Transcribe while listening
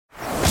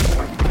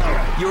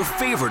Your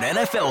favorite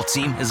NFL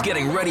team is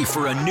getting ready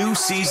for a new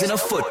season of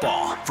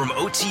football. From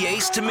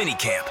OTAs to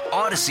minicamp,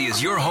 Odyssey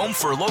is your home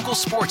for local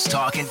sports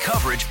talk and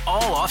coverage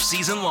all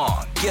off-season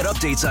long. Get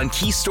updates on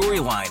key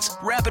storylines,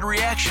 rapid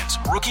reactions,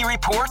 rookie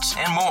reports,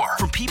 and more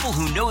from people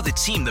who know the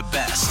team the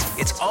best.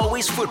 It's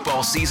always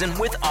football season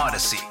with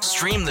Odyssey.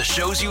 Stream the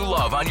shows you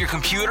love on your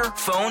computer,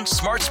 phone,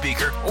 smart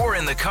speaker, or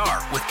in the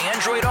car with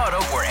Android Auto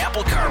or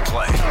Apple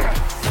CarPlay.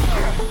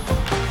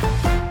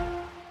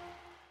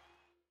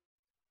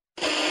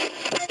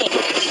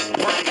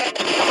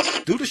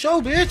 Do the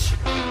show, bitch.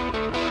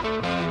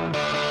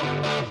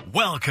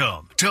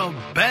 Welcome to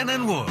Ben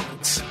and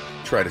Woods.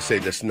 Try to say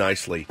this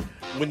nicely.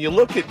 When you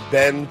look at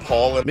Ben,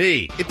 Paul, and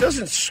me, it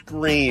doesn't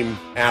scream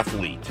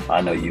athlete.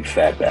 I know you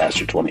fat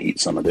bastards want to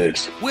eat some of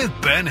this. With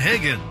Ben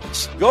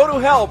Higgins. Go to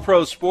hell,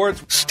 pro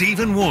sports.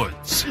 Stephen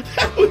Woods.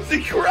 That was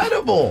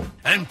incredible.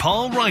 And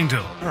Paul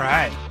Reindl. All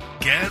right.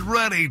 Get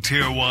ready,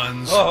 Tier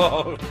 1s.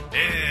 Oh.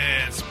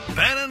 It's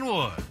Ben and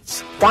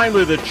Woods.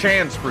 Finally, the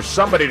chance for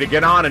somebody to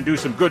get on and do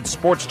some good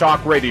sports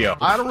talk radio.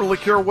 I don't really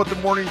care what the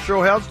morning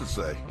show has to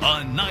say.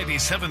 On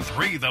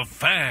 97.3 The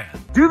Fan.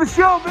 Do the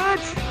show,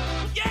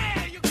 bitch! Yeah!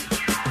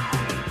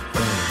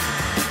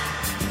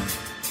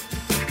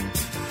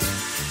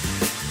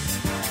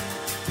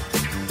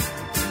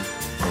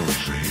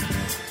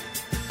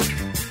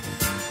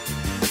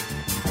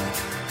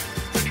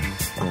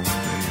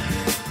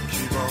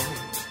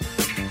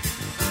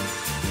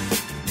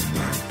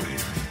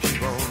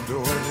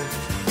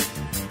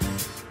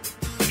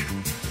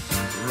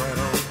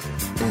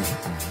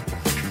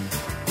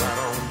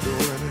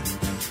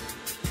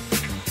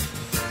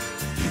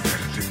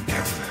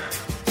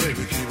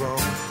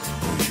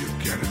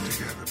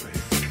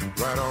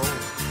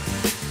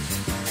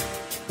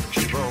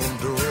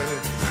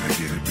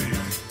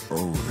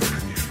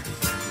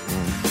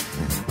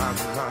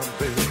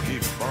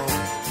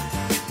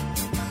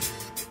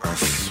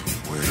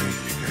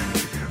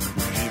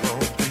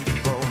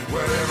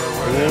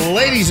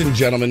 Ladies and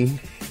gentlemen,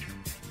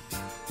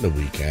 the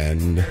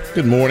weekend.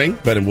 Good morning.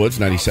 Ben and Woods,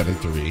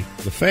 97.3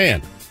 The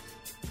Fan.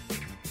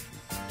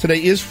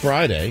 Today is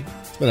Friday.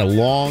 It's been a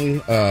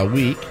long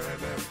week,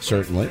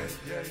 certainly.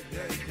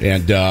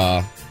 And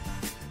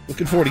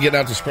looking forward to getting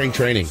out to spring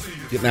training.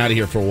 Getting out of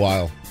here for a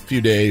while. A few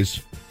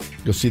days.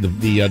 Go see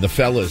the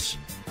fellas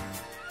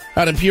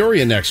out in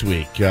Peoria next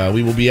week.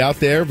 We will be out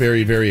there.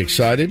 Very, very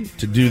excited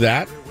to do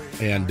that.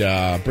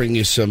 And bring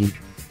you some,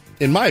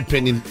 in my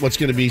opinion, what's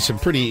going to be some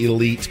pretty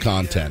elite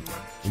content.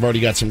 We've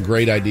already got some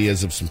great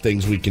ideas of some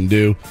things we can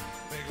do.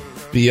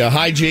 The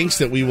hijinks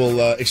that we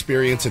will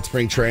experience at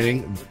spring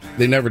training,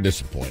 they never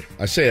disappoint.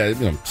 I say,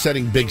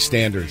 setting big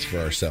standards for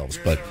ourselves.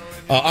 But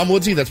I'm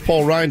Woodsy. That's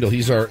Paul Reindl.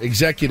 He's our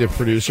executive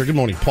producer. Good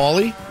morning,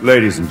 Paulie.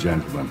 Ladies and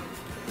gentlemen,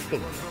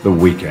 the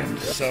weekend.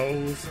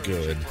 So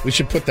good. We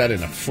should put that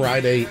in a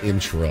Friday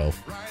intro.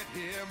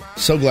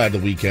 So glad the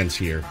weekend's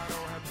here.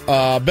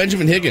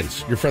 Benjamin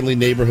Higgins, your friendly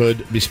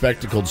neighborhood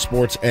bespectacled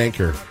sports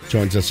anchor,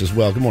 joins us as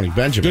well. Good morning,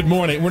 Benjamin. Good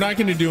morning. We're not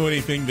going to do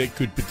anything that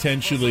could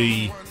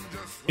potentially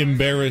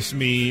embarrass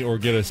me or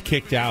get us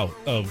kicked out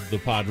of the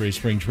Padres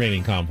spring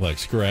training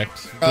complex,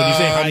 correct? When you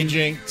say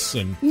hijinks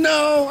and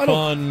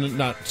fun,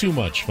 not too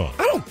much fun.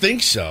 I don't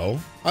think so.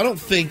 I don't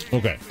think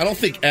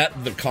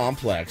at the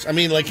complex. I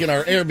mean, like in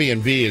our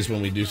Airbnb is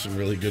when we do some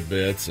really good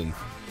bits and...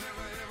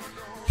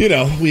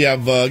 we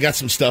have got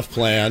some stuff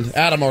planned.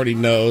 Adam already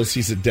knows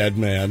he's a dead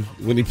man.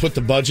 When he put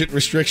the budget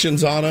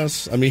restrictions on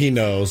us, I mean, he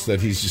knows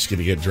that he's just going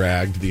to get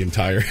dragged the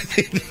entire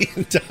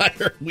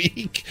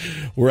week.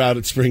 We're out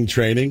at spring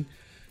training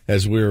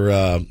as we're,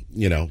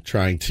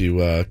 trying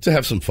to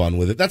have some fun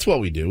with it. That's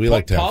what we do. We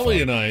like to have Polly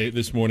fun. and I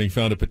this morning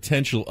found a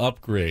potential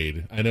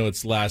upgrade. I know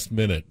it's last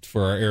minute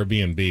for our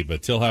Airbnb,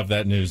 but he'll have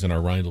that news in our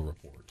Reindl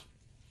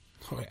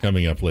report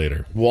coming up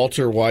later.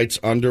 Walter White's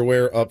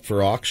underwear up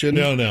for auction?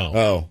 No.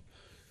 Oh.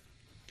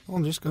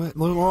 Well, just go ahead.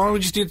 Why don't we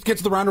just get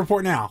to the Reindl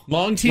report now?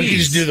 Long tease. We can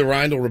just do the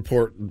Reindl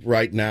report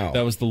right now.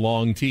 That was the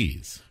long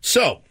tease.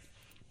 So,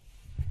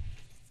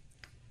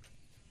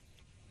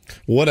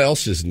 what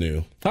else is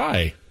new?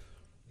 Hi.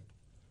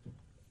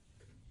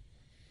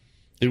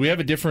 Did we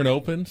have a different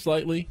open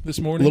slightly this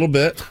morning? A little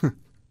bit.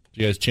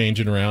 You guys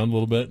changing around a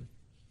little bit?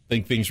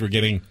 Think things were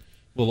getting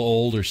a little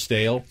old or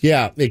stale?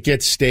 Yeah, it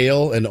gets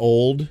stale and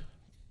old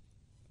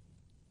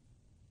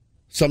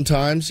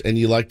sometimes, and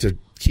you like to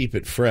keep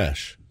it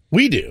fresh.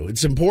 We do.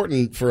 It's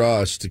important for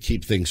us to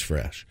keep things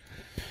fresh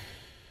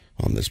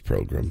on this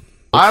program.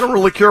 I don't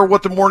really care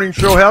what the morning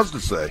show has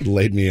to say.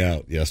 Laid me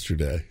out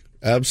yesterday.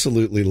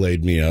 Absolutely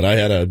laid me out. I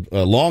had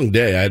a long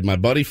day. My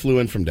buddy flew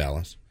in from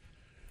Dallas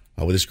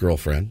with his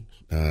girlfriend,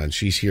 and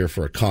she's here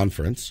for a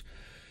conference.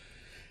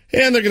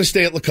 And they're going to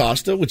stay at La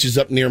Costa, which is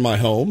up near my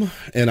home.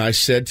 And I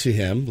said to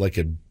him, like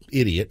an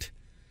idiot,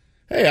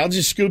 hey, I'll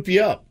just scoop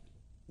you up.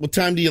 What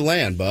time do you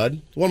land,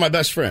 bud? One of my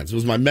best friends. It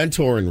was my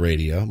mentor in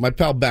radio, my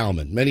pal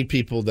Bauman. Many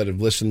people that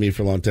have listened to me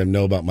for a long time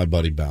know about my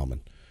buddy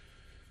Bauman.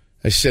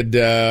 I said,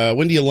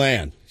 when do you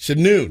land? He said,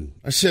 noon.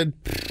 I said,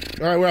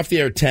 all right, we're off the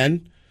air at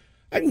 10.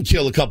 I can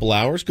kill a couple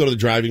hours, go to the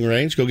driving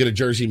range, go get a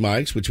Jersey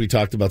Mike's, which we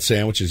talked about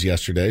sandwiches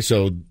yesterday.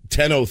 So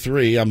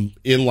 10:03, I'm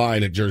in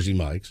line at Jersey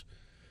Mike's.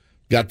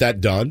 Got that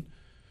done.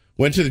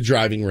 Went to the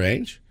driving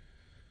range.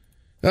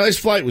 Now, his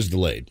flight was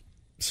delayed.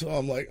 So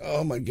I'm like,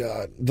 oh, my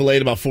God.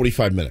 Delayed about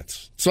 45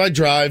 minutes. So I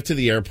drive to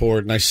the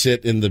airport, and I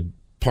sit in the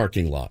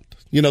parking lot.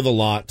 You know, the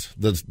lot,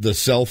 the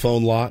cell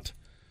phone lot.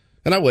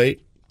 And I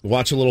wait,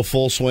 watch a little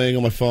Full Swing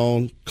on my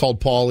phone,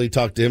 called Paulie,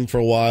 talked to him for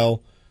a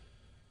while.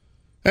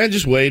 And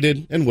just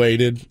waited and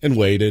waited and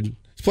waited.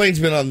 His plane's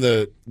been on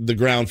the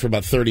ground for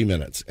about 30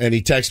 minutes. And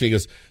he texts me, he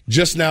goes,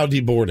 just now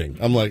deboarding.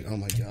 I'm like, oh,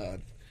 my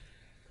God.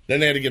 Then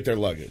they had to get their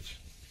luggage.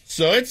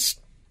 So it's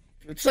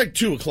like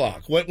 2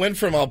 o'clock. What went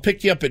from I'll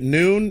pick you up at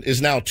noon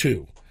is now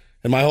 2.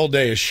 And my whole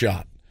day is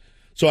shot.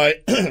 So I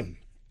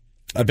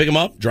pick him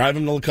up, drive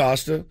him to La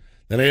Costa.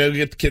 Then I go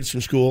get the kids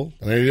from school.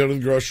 Then I go to the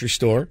grocery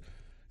store.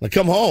 I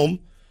come home.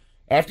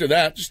 After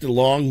that, just a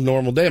long,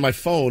 normal day. My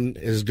phone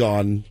has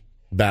gone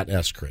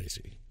bat-ass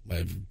crazy.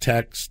 My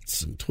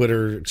texts and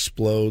Twitter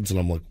explodes, and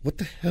I'm like, what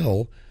the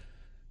hell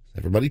is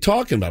everybody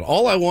talking about?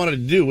 All I wanted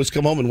to do was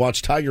come home and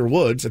watch Tiger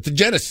Woods at the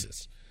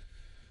Genesis.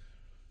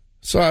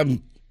 So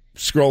I'm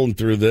scrolling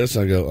through this,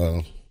 and I go,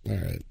 oh, all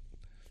right.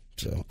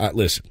 So,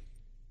 listen.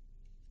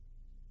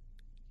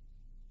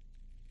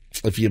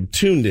 If you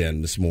tuned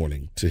in this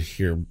morning to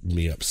hear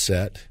me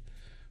upset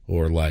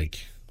or,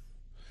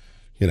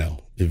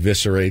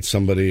 eviscerate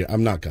somebody,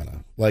 I'm not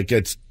gonna.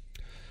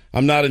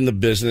 I'm not in the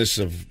business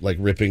of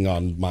ripping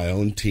on my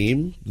own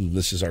team.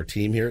 This is our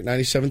team here at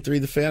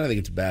 97.3 The Fan. I think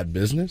it's bad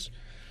business.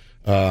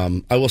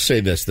 I will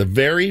say this. The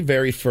very,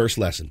 very first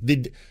lesson,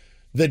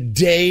 the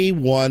day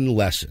one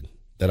lesson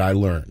that I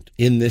learned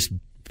in this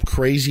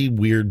crazy,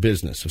 weird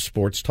business of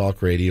sports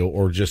talk radio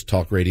or just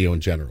talk radio in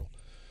general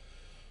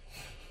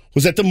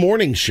was that the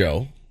morning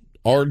show,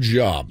 our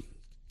job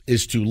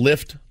is to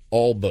lift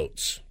all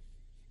boats.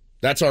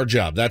 That's our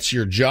job. That's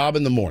your job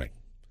in the morning.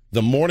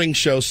 The morning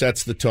show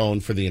sets the tone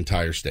for the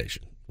entire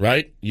station,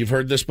 right? You've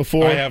heard this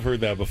before? I have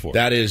heard that before.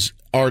 That is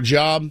our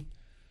job.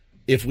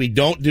 If we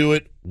don't do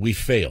it, we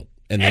failed.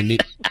 And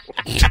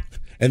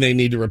they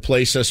need to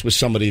replace us with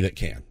somebody that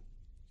can.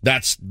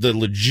 That's the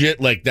legit,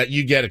 that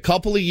you get a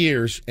couple of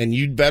years and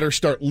you'd better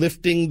start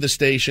lifting the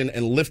station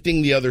and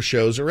lifting the other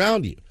shows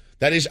around you.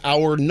 That is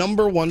our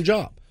number one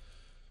job.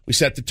 We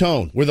set the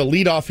tone. We're the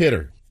leadoff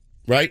hitter,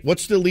 right?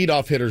 What's the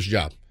leadoff hitter's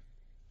job?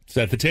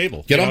 Set the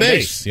table. Get on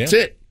base. Yeah. That's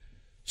it.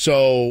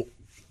 So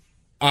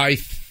I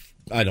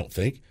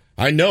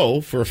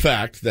know for a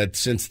fact that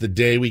since the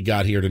day we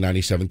got here to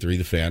 97.3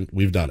 The Fan,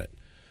 we've done it.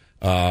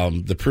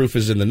 The proof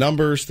is in the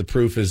numbers. The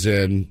proof is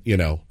in,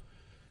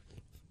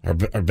 our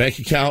bank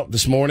account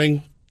this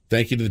morning.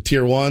 Thank you to the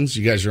Tier 1s.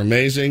 You guys are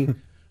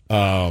amazing.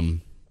 You're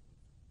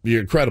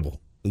incredible.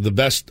 The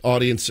best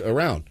audience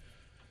around.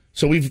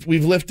 So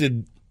we've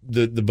lifted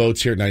the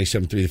boats here at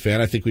 97.3 The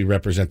Fan. I think we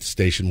represent the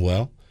station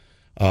well.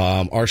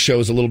 Our show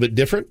is a little bit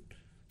different.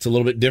 It's a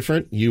little bit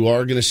different. You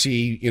are going to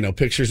see,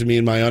 pictures of me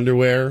in my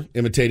underwear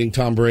imitating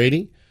Tom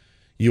Brady.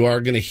 You are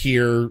going to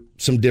hear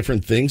some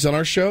different things on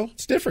our show.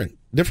 It's different.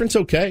 Different's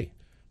okay.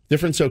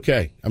 Different's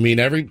okay. I mean,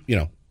 a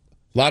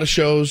lot of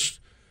shows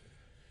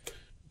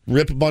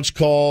rip a bunch of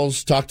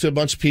calls, talk to a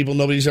bunch of people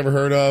nobody's ever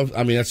heard of.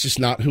 I mean, that's just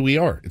not who we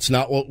are. It's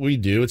not what we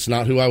do. It's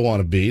not who I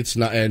want to be. It's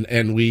not,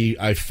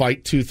 I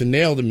fight tooth and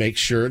nail to make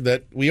sure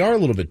that we are a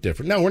little bit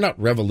different. Now, we're not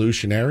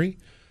revolutionary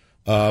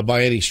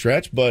by any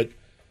stretch, but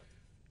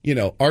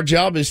our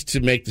job is to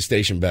make the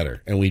station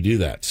better, and we do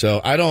that.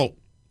 So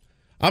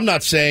I'm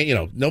not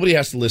saying, nobody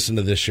has to listen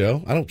to this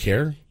show. I don't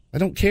care.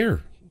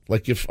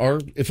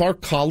 If our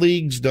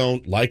colleagues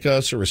don't like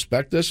us or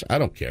respect us, I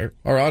don't care.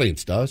 Our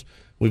audience does.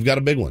 We've got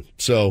a big one.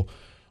 So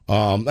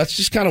that's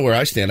just kind of where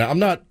I stand. I'm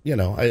not,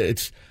 I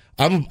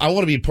want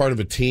to be part of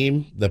a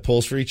team that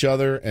pulls for each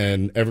other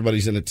and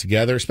everybody's in it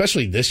together,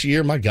 especially this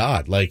year. My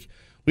God,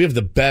 we have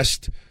the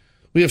best.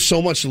 We have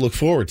so much to look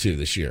forward to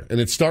this year.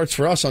 And it starts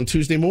for us on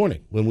Tuesday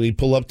morning when we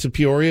pull up to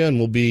Peoria and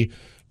we'll be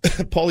 –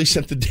 Paulie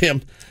sent the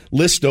damn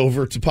list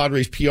over to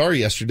Padres PR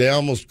yesterday. I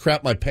almost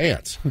crapped my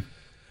pants.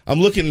 I'm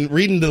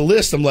reading the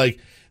list. I'm like,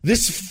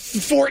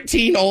 this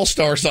 14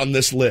 All-Stars on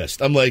this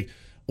list. I'm like,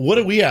 what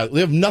do we have?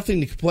 We have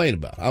nothing to complain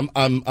about.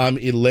 I'm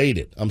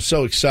elated. I'm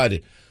so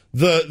excited.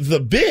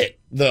 The bit,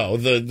 though,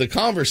 the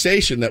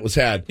conversation that was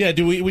had. Yeah,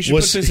 we should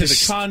put this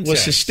into context.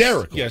 Was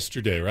hysterical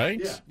yesterday, right?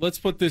 Yeah. Let's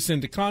put this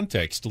into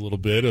context a little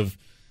bit of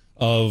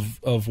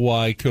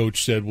why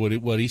Coach said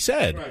what he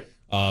said, right.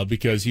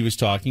 Because he was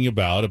talking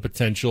about a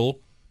potential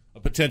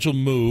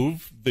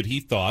move that he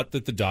thought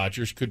that the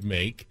Dodgers could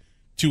make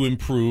to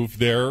improve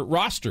their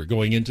roster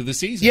going into the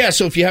season. Yeah,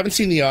 so if you haven't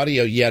seen the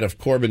audio yet of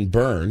Corbin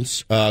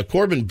Burns,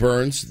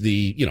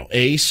 the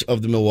ace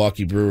of the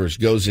Milwaukee Brewers,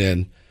 goes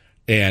in.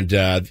 And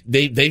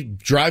they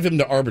drive him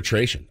to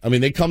arbitration. I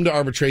mean, they come to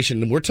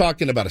arbitration, and we're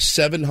talking about a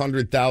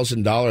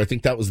 $700,000. I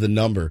think that was the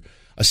number.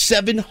 A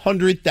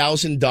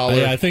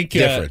 $700,000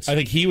 difference. I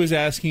think he was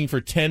asking for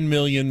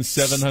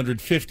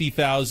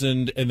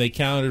 $10,750,000, and they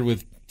countered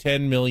with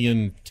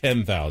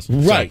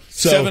 $10,010,000. Right.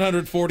 So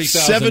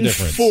 740,000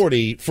 difference.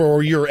 740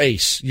 for your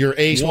ace. Your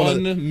ace.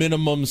 One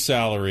minimum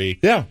salary.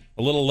 Yeah.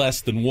 A little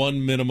less than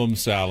one minimum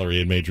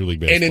salary in Major League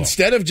Baseball. And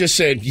instead of just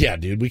saying, yeah,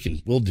 dude,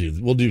 we'll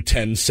do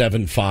 10,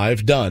 7,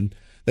 5, done.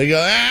 They go,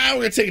 we're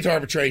going to take it to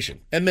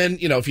arbitration. And then,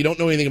 if you don't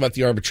know anything about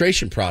the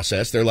arbitration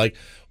process, they're like,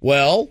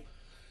 well,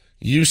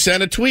 you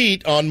sent a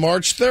tweet on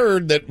March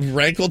 3rd that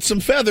rankled some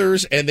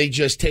feathers, and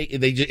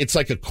it's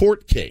like a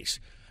court case.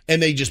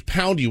 And they just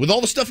pound you with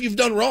all the stuff you've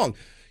done wrong.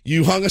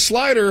 You hung a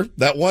slider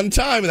that one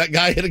time, and that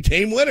guy hit a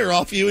game winner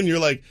off you, and you're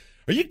like,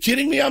 are you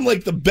kidding me? I'm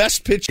like the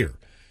best pitcher.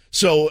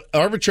 So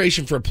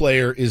arbitration for a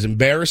player is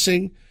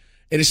embarrassing,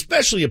 and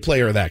especially a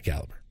player of that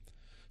caliber.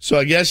 So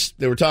I guess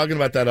they were talking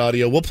about that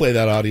audio. We'll play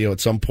that audio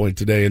at some point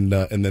today, and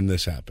then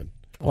this happened.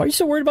 Why are you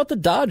so worried about the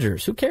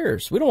Dodgers? Who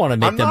cares? We don't want to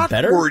make them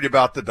better. I'm not worried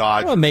about the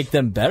Dodgers. We want to make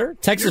them better.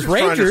 Texas You're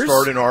Rangers. Trying to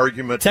start an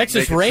argument.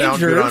 Texas to make Rangers it sound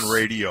good on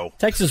radio.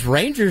 Texas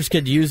Rangers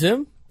could use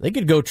him. They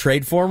could go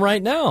trade for him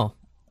right now.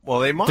 Well,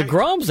 they might.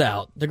 DeGrom's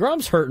out.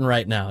 DeGrom's hurting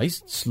right now.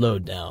 He's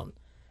slowed down.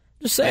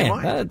 Just saying.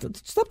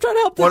 Stop trying to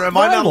help the What, am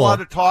I not rival. allowed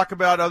to talk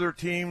about other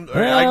teams? I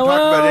can Well, talk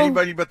about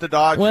anybody but the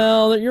Dodgers.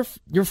 Well,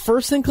 your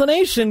first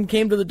inclination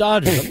came to the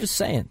Dodgers. I'm just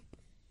saying.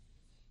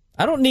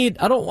 I don't need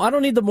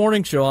the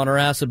morning show on our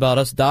ass about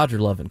us Dodger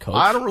loving, Coach.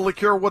 I don't really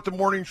care what the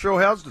morning show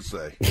has to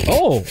say.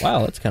 Oh,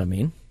 wow, that's kind of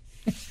mean.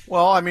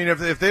 Well, I mean,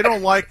 if they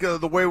don't like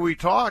the way we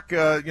talk,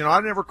 I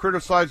never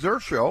criticize their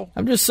show.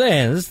 I'm just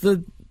saying,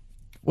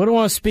 we don't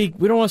want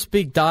to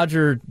speak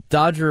Dodger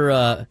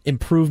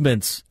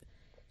improvements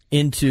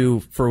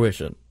into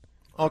fruition.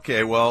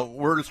 Okay, well,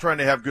 we're just trying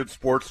to have good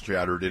sports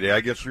chatter today.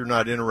 I guess you're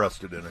not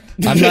interested in it.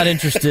 I'm not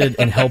interested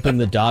in helping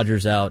the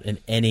Dodgers out in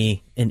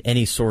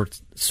any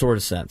sort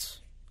of sense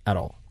at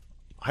all.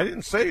 I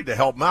didn't say to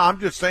help them out. I'm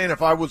just saying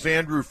if I was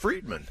Andrew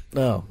Friedman.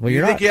 Oh, well,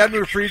 you think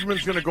Andrew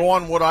Friedman's going to go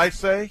on what I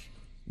say?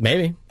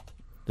 Maybe.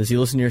 Does he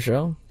listen to your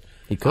show?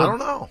 He could. I don't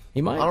know.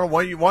 He might. I don't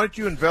know. Why don't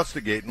you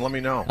investigate and let me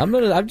know?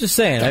 I'm just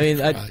saying. I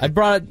mean, I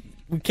brought it.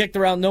 We kicked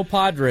around no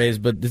Padres,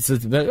 but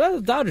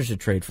the Dodgers should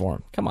trade for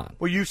him. Come on.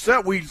 Well, you said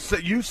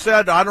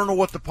I don't know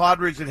what the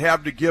Padres would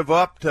have to give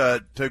up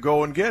to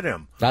go and get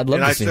him. I'd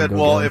love to see him go And I said,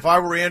 well, get him. if I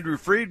were Andrew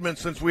Friedman,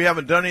 since we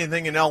haven't done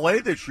anything in L.A.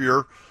 this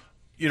year,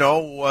 and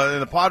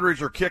the Padres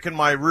are kicking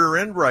my rear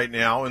end right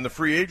now in the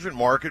free agent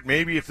market.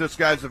 Maybe if this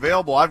guy's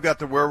available, I've got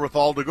the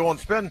wherewithal to go and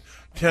spend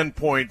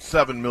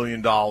 $10.7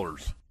 million.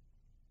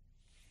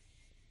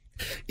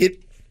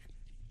 It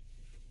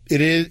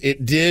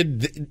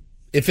did.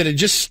 If it had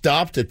just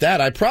stopped at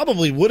that, I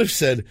probably would have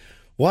said,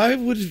 why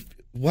would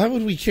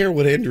we care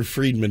what Andrew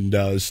Friedman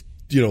does?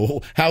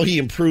 How he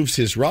improves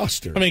his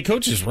roster. I mean,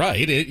 Coach is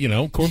right.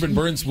 Corbin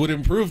Burns would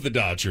improve the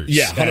Dodgers.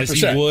 Yeah, 100%. As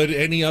he would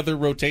any other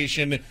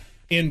rotation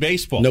in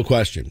baseball. No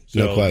question.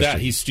 No question.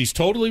 He's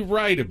totally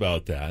right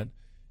about that.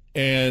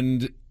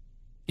 And,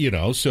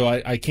 so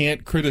I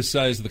can't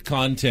criticize the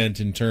content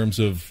in terms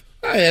of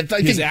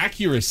his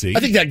accuracy.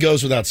 I think that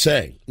goes without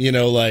saying.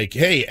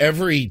 Hey,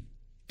 every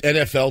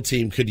NFL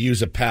team could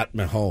use a Pat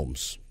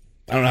Mahomes.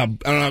 I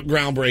don't know how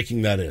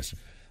groundbreaking that is.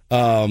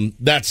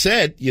 That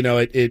said,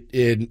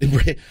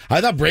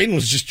 I thought Braden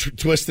was just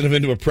twisting him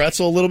into a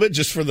pretzel a little bit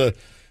just to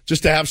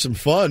have some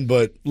fun.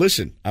 But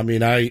listen, I mean,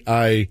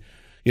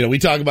 we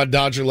talk about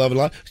Dodger love and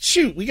a lot.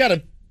 Shoot, we got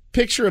a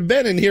picture of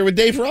Ben in here with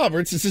Dave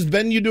Roberts. It says,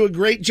 Ben, you do a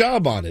great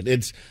job on it.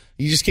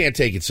 You just can't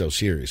take it so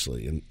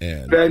seriously.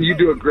 And Ben, you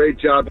do a great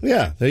job.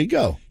 Yeah, there you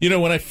go.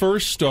 When I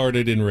first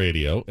started in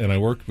radio and I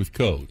worked with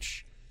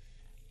Coach,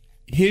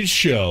 his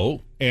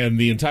show and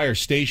the entire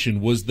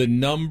station was the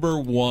number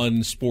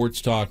one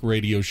sports talk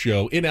radio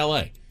show in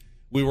L.A.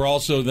 We were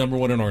also number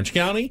one in Orange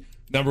County,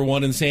 number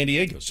one in San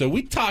Diego. So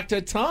we talked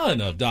a ton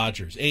of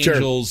Dodgers,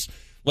 Angels, sure.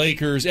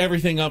 Lakers,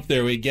 everything up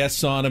there. We had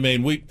guests on. I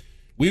mean, we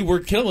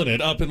were killing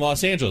it up in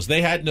Los Angeles.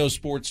 They had no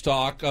sports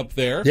talk up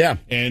there. Yeah.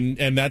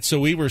 And that's so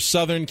we were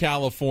Southern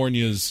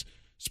California's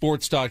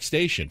sports talk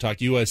station.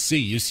 Talked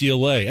USC,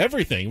 UCLA,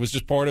 everything. It was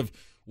just part of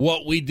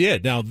what we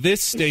did. Now,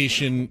 this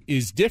station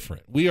is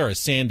different. We are a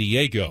San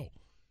Diego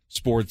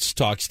sports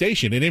talk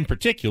station, and in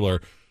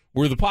particular,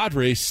 we're the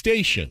Padres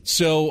station.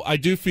 So I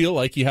do feel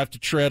like you have to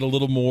tread a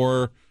little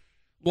more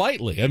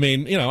lightly. I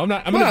mean, I'm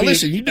going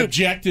to be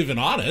objective and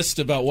honest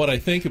about what I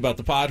think about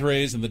the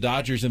Padres and the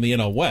Dodgers and the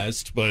NL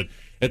West, but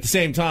at the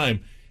same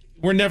time,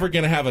 we're never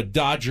going to have a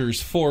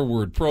Dodgers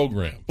forward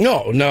program.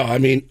 No. I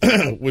mean,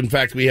 in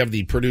fact, we have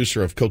the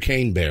producer of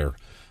Cocaine Bear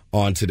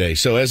on today.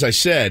 So as I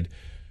said,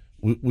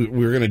 we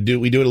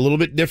do it a little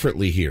bit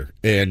differently here,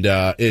 and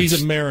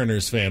he's a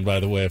Mariners fan, by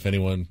the way. If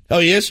anyone,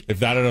 he is. I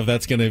don't know if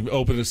that's going to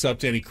open us up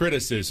to any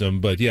criticism,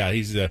 but yeah,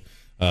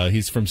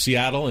 he's from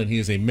Seattle and he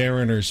is a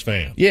Mariners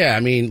fan. Yeah, I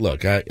mean,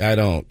 look, I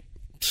don't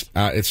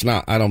want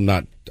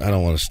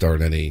to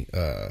start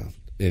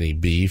any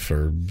beef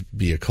or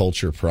be a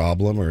culture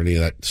problem or any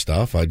of that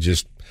stuff. I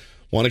just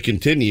want to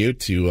continue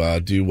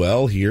to do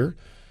well here,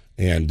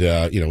 and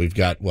we've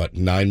got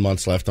 9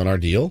 months left on our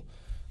deal.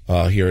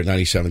 Here at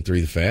 97.3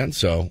 The Fan.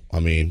 So, I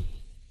mean,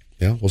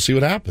 we'll see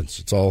what happens.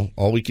 It's all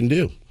we can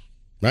do,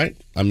 right?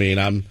 I mean,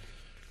 I'm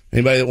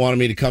Anybody that wanted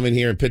me to come in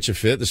here and pitch a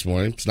fit this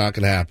morning, it's not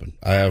going to happen.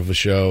 I have a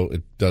show.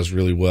 It does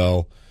really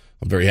well.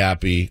 I'm very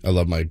happy. I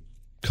love my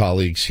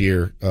colleagues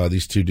here,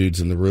 these two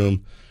dudes in the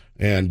room.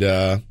 And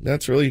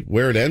that's really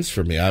where it ends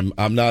for me.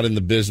 I'm not in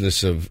the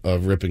business of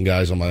ripping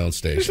guys on my own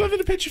station. There's nothing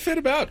to pitch a fit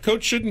about.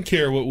 Coach shouldn't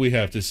care what we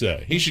have to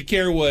say. He should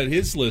care what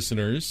his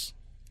listeners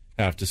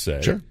have to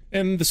say. Sure.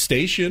 And the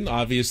station,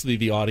 obviously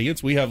the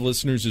audience, we have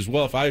listeners as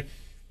well. If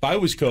I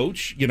was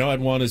coach, I'd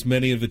want as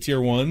many of the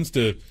tier ones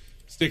to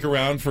stick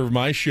around for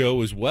my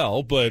show as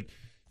well. But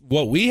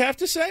what we have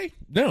to say?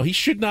 No, he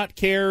should not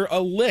care a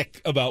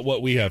lick about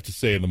what we have to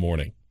say in the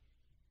morning.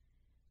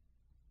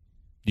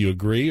 Do you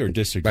agree or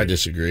disagree? I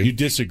disagree. You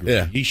disagree.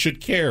 Yeah. He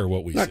should care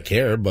what we say. Not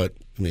care, but,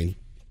 I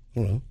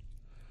don't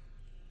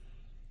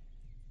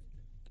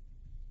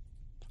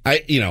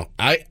know.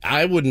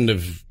 I wouldn't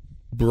have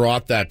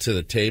brought that to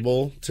the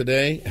table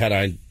today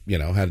had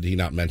he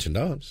not mentioned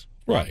us.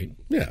 Right.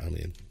 Yeah,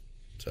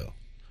 so.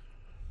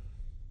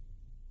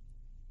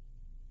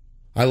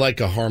 I like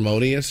a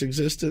harmonious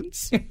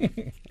existence.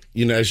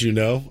 As you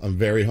know, I'm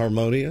very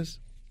harmonious.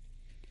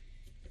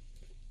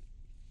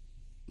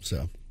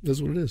 So,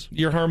 that's what it is.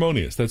 You're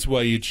harmonious. That's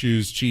why you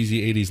choose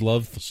cheesy 80s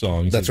love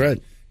songs. That's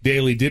right.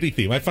 Daily Diddy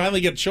theme. I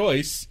finally get a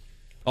choice.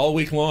 All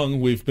week long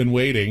we've been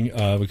waiting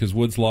because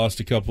Woods lost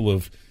a couple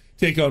of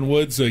Take on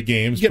Woods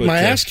games. Get my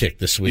ass kicked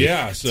this week.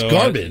 Yeah, so it's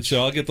garbage.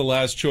 So I'll get the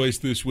last choice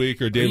this week,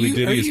 or Daily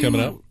Diddy is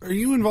coming up. Are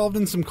you involved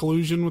in some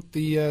collusion with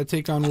the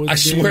Take on Woods? I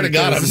swear to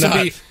God, I'm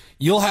not.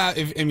 You'll have.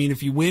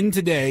 If you win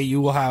today,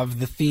 you will have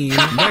the theme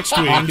next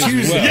week on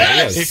Tuesday. Well.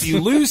 Yes. If you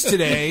lose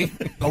today,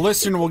 a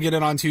listener will get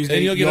it on Tuesday.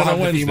 And you'll get it have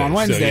on the theme on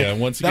Wednesday. So,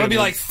 once that'll again, be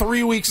like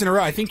 3 weeks in a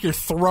row. I think you're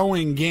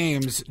throwing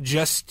games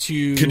just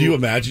to. Can you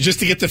imagine? Just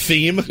to get the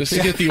theme, just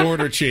to get the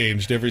order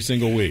changed every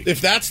single week. If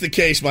that's the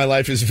case, my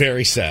life is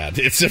very sad.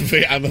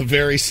 I'm a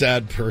very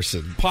sad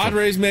person.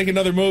 Padres make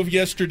another move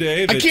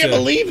yesterday. I can't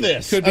believe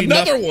this. Could be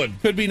another one.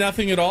 Could be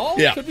nothing at all.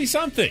 Yeah. Could be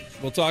something.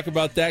 We'll talk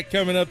about that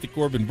coming up. The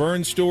Corbin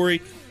Burns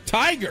story.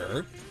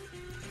 Tiger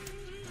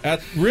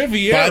at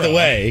Riviera. By the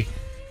way,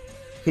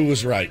 who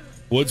was right?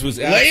 Woods was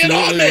absolutely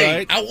Lay it on me.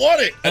 Right. I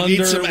want it. I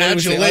need some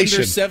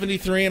adulation. Under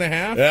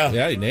 73.5.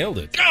 Yeah, he nailed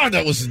it. God,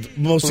 that was the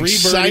most 3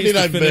 excited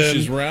I've finish been.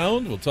 His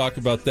round. We'll talk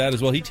about that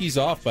as well. He tees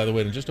off, by the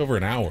way, in just over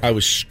an hour. I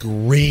was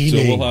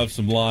screaming. So we'll have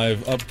some live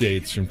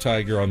updates from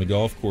Tiger on the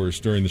golf course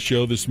during the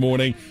show this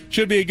morning.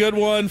 Should be a good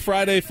one.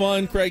 Friday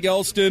fun. Craig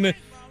Elston.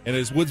 And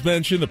as Woods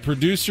mentioned, the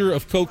producer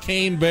of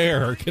Cocaine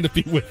Bear are going to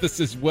be with us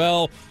as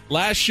well.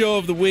 Last show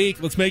of the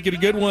week. Let's make it a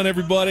good one,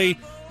 everybody.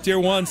 Tier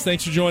 1s,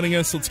 thanks for joining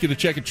us. Let's get a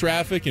check of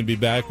traffic and be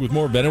back with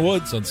more Ben and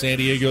Woods on San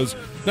Diego's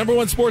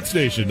 #1 sports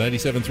station,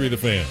 97.3 The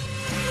Fan.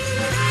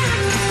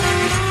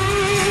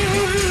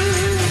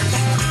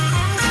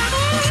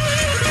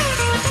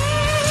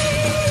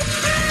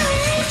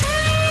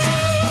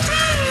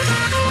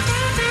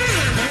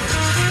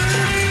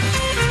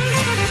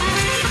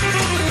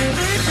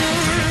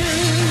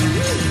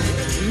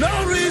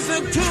 No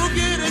reason to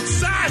get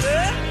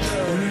excited.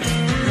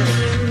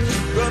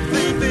 The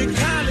baby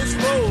kind is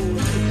full.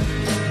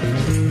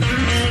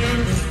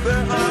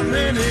 There are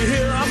many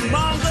here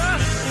among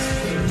us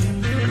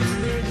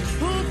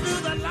who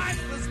feel that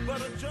life is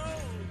but a joke.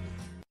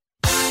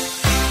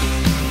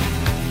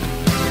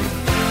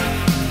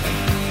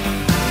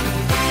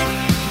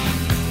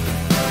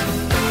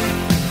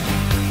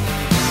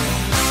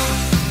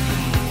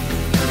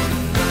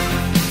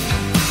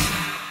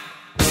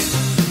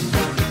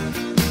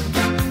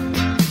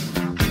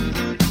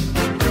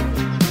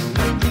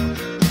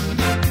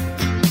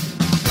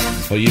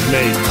 Well, you've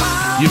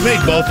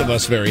made both of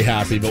us very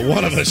happy, but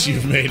one of us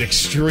you've made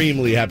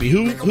extremely happy.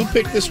 Who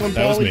picked this one, Paulie?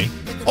 That was me.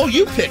 Oh,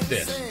 you picked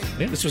this.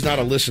 Yeah. This was not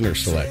a listener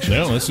selection.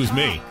 No, this was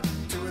me.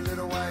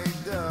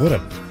 What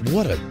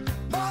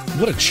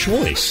a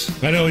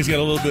choice. I know he's got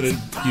a little bit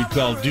of you'd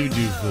call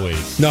doo-doo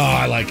voice. No,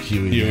 I like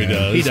Huey. Huey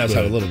does. He does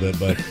have a little bit,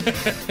 but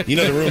you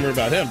know the rumor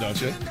about him, don't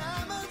you?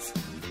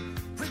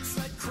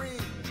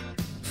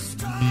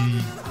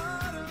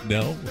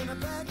 No.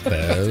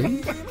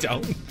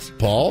 Don't.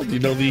 Paul, do you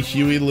know the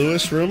Huey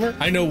Lewis rumor?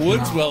 I know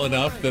Woods well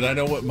enough that I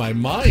know what my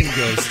mind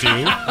goes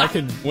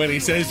to. When he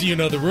says, you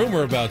know the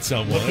rumor about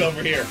someone. Look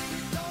over here.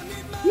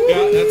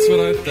 Yeah,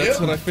 that's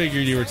what I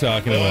figured you were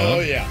talking about. Oh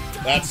yeah,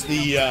 that's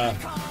the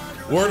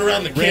word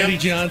around the Randy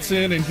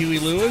Johnson and Huey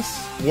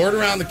Lewis. Word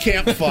around the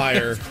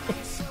campfire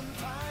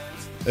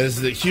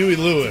is that Huey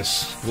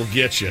Lewis will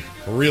get you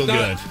real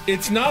good.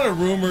 It's not a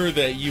rumor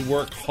that you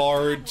work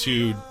hard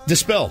to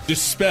dispel.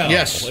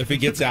 Yes, if it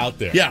gets out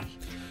there. Yeah.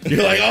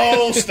 You're like,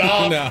 oh,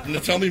 stop. No.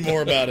 Tell me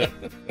more about it.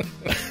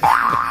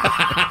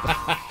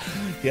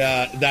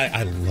 Yeah,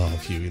 I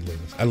love Huey Lewis.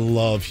 I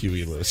love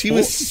Huey Lewis. He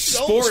was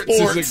Sports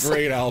is a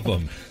great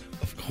album.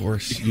 Of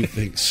course, you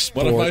think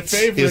Sports one of my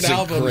favorite is a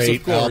albums,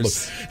 great of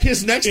course. album.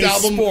 His next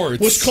album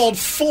was called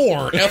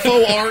Fore,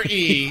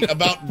 F-O-R-E,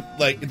 about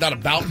not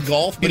about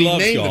golf, but he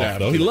named golf, it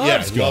after. Though. He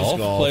loves golf.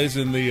 golf. Plays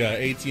in the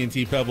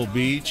AT&T Pebble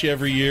Beach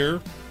every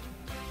year.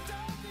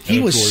 He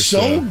was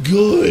so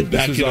good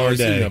back in our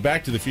day.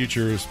 Back to the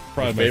Future was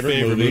probably my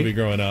favorite movie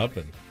growing up.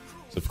 And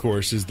of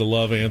course, is the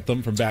love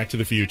anthem from Back to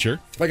the Future.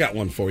 I got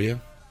one for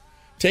you.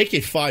 Take a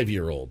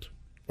 5-year-old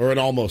or an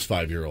almost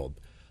 5-year-old,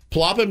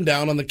 plop him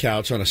down on the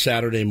couch on a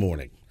Saturday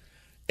morning,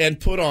 and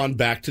put on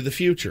Back to the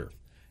Future,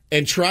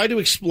 and try to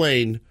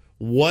explain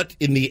what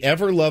in the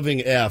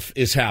ever-loving F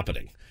is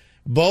happening.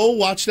 Bo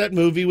watched that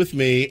movie with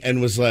me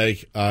and was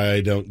like,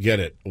 I don't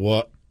get it.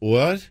 What?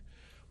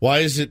 Why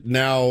is it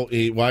now?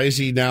 Why is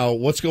he now?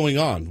 What's going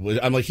on?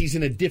 I'm like, he's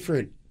in a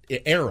different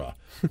era.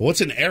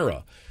 What's an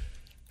era?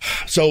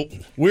 So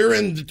we're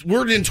in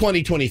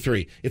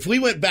 2023. If we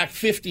went back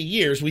 50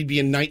 years, we'd be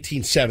in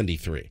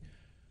 1973.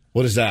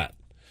 What is that?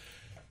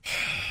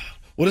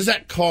 What is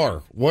that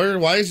car?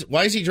 Why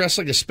is he dressed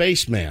like a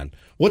spaceman?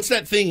 What's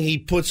that thing he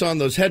puts on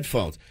those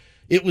headphones?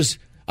 It was.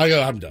 I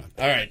go, I'm done.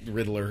 All right,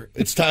 Riddler,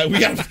 it's time.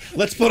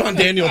 Let's put on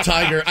Daniel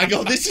Tiger. I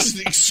go, this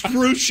is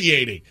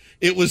excruciating.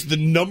 It was the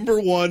number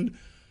one.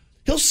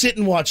 He'll sit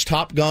and watch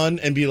Top Gun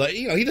and be like,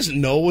 he doesn't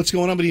know what's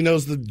going on, but he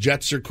knows the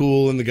Jets are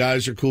cool and the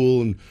guys are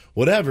cool and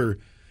whatever.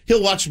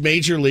 He'll watch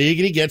Major League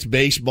and he gets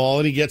baseball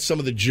and he gets some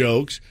of the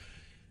jokes.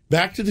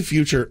 Back to the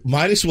Future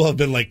might as well have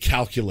been like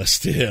calculus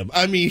to him.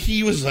 I mean,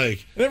 he was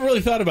like, I never really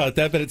thought about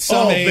that, but at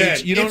some age, man,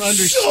 you don't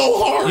understand.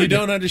 So hard. You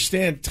don't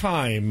understand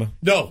time.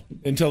 No,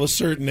 until a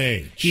certain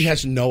age. He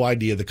has no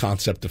idea the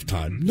concept of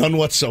time, none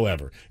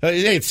whatsoever.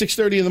 Hey, it's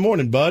 6:30 in the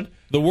morning, bud.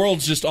 The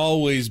world's just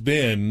always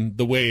been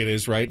the way it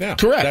is right now.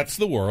 Correct. That's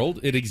the world.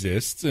 It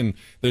exists, and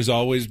there's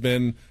always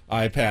been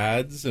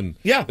iPads, and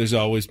there's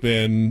always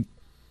been,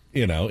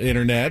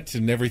 internet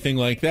and everything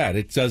like that.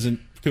 It doesn't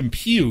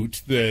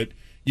compute that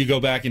you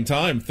go back in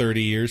time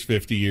 30 years,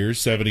 50 years,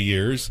 70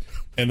 years,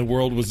 and the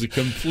world was a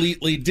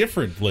completely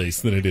different place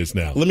than it is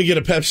now. Let me get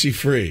a Pepsi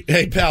free.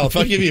 Hey, pal, if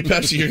I give you a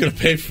Pepsi, you're going to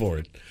pay for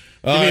it.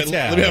 Let me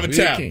have a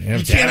tab. You can't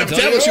have a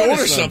tab unless you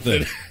order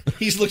something.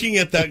 He's looking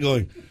at that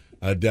going,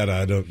 Dad,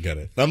 I don't get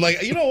it. I'm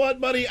like, you know what,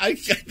 buddy?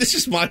 This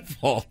is my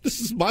fault. This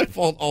is my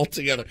fault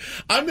altogether.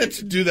 I meant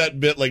to do that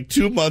bit like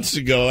 2 months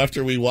ago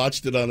after we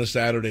watched it on a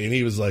Saturday, and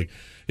he was like,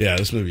 yeah,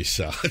 this movie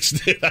sucks,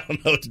 dude. I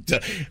don't know what to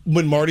tell you.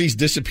 When Marty's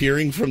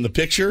disappearing from the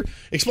picture,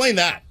 explain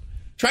that.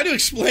 Try to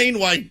explain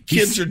why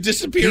kids are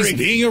disappearing. He's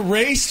being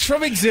erased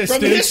from existence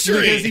from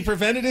history because he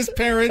prevented his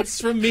parents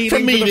from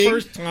meeting for the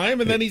first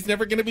time, and then he's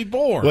never going to be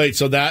born. Wait,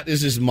 so that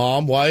is his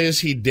mom? Why is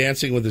he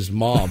dancing with his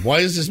mom? Why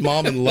is his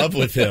mom in love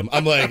with him?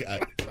 I'm like,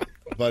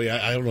 buddy,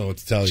 I don't know what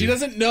to tell you. She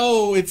doesn't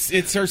know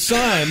it's her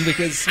son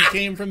because he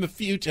came from the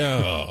future.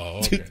 Oh,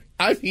 okay. Dude,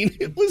 I mean,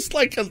 it was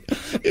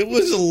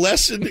a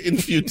lesson in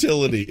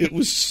futility. It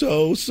was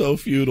so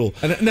futile.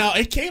 And now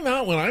it came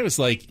out when I was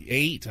like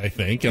 8, I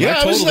think, and yeah, I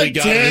totally was like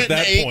got 10, it at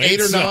that point.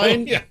 8 or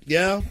 9. So,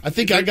 yeah, I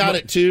think I got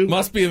it too.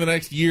 Must be in the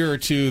next year or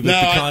two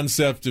that the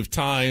concept of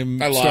time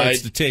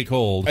starts to take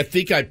hold. I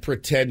think I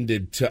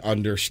pretended to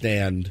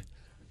understand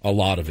a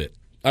lot of it.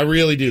 I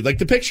really do. Like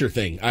the picture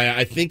thing.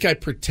 I think I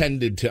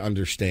pretended to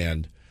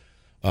understand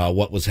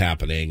what was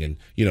happening and,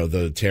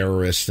 the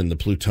terrorists and the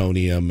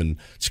plutonium. And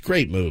it's a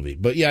great movie.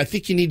 But, yeah, I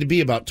think you need to be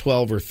about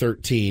 12 or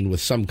 13 with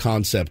some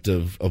concept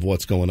of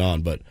what's going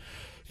on. But,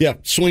 yeah,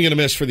 swing and a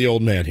miss for the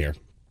old man here.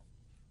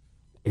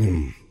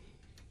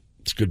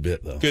 It's a good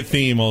bit, though. Good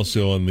theme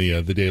also on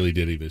the Daily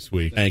Ditty this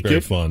week. Thank Very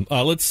you. fun.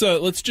 Let's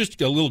just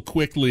a little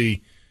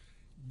quickly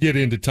get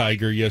into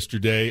Tiger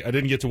yesterday. I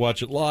didn't get to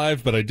watch it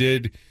live, but I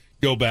did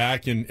go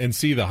back and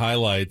see the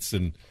highlights.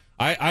 And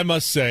I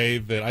must say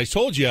that I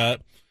told you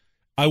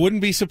I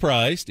wouldn't be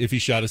surprised if he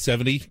shot a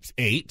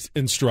 78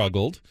 and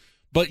struggled,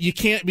 but you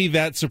can't be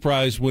that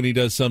surprised when he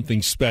does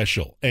something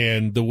special.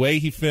 And the way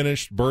he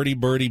finished, birdie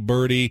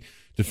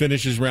to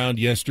finish his round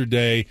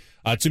yesterday,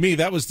 to me,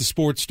 that was the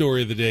sports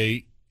story of the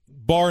day,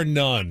 bar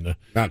none.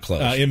 Not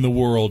close. In the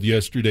world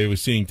yesterday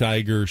was seeing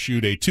Tiger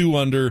shoot a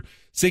 2-under,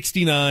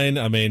 69.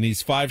 I mean,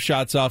 he's 5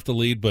 shots off the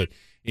lead, but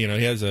he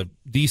has a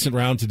decent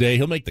round today.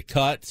 He'll make the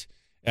cut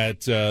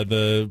at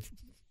the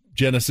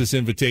Genesis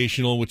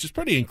Invitational, which is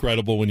pretty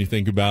incredible when you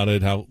think about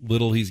it, how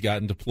little he's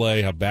gotten to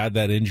play, how bad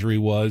that injury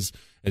was.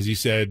 As you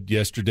said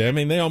yesterday, I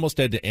mean, they almost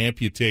had to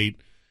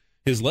amputate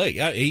his leg.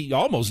 He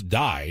almost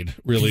died,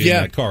 really, in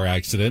that car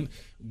accident.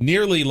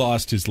 Nearly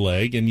lost his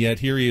leg, and yet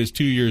here he is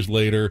 2 years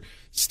later,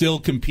 still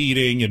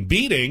competing and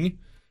beating,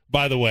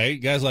 by the way,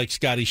 guys like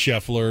Scotty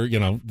Scheffler,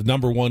 the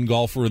number 1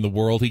 golfer in the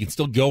world. He can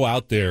still go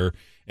out there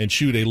and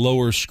shoot a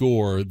lower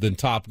score than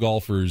top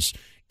golfers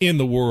in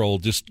the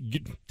world. Just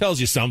tells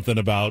you something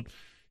about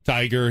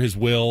Tiger, his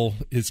will,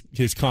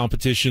 his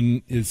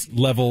competition, his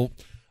level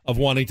of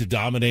wanting to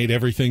dominate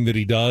everything that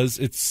he does.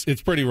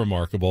 It's pretty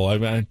remarkable. I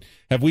mean,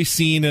 have we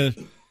seen an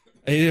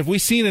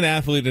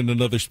athlete in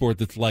another sport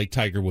that's like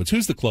Tiger Woods?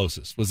 Who's the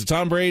closest? Was it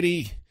Tom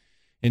Brady?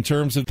 In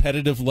terms of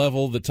competitive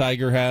level that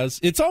Tiger has,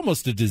 it's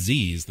almost a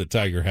disease that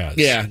Tiger has.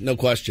 Yeah, no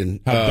question.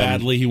 How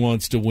badly he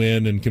wants to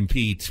win and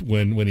compete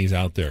when he's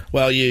out there.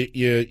 Well,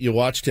 you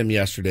watched him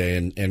yesterday,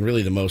 and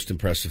really the most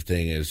impressive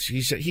thing is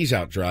he's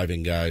out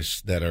driving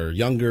guys that are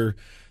younger.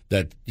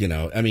 That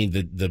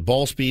the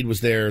ball speed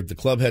was there, the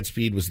club head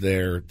speed was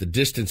there, the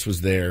distance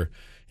was there,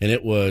 and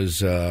it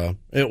was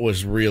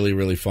really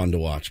really fun to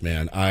watch.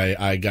 Man,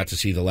 I got to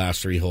see the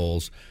last 3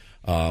 holes.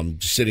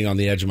 just sitting on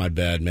the edge of my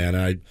bed, man.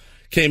 And I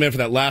came in for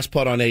that last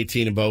putt on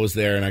 18, and Bo was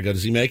there, and I go,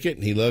 does he make it?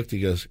 And he looked, he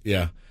goes,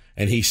 yeah.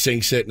 And he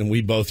sinks it, and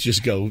we both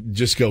just go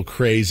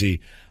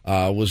crazy.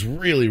 Was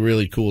really,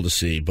 really cool to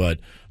see. But,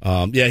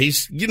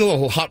 he's getting a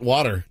little hot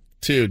water,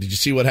 too. Did you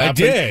see what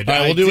happened? I did. All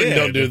right, we'll do it and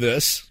don't do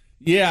this.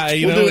 Yeah,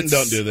 we'll do it and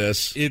don't do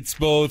this. It's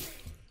both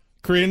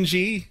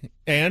cringy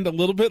and a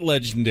little bit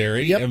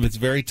legendary. Yep. And it's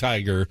very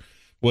Tiger,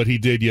 what he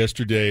did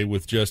yesterday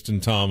with Justin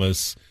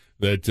Thomas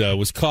that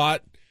was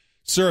caught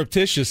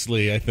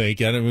surreptitiously, I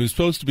think, and it was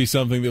supposed to be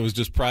something that was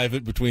just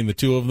private between the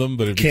two of them,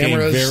 but it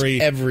Cameras became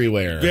very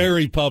everywhere,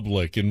 very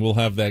public, and we'll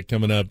have that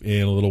coming up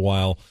in a little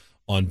while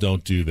on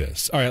Don't Do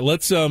This. All right,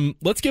 let's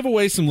give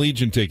away some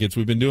Legion tickets.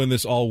 We've been doing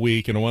this all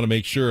week, and I want to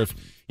make sure if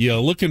you're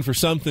looking for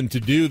something to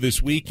do this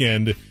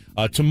weekend.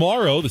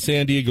 Tomorrow, the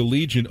San Diego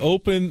Legion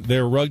open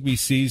their rugby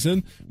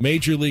season.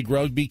 Major League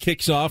Rugby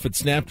kicks off at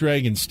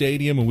Snapdragon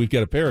Stadium, and we've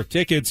got a pair of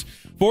tickets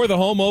for the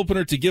home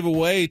opener to give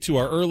away to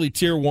our early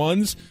Tier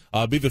 1s.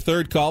 Be the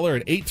third caller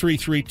at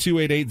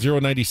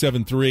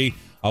 833-288-0973.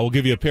 We'll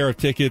give you a pair of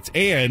tickets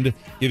and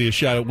give you a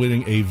shot at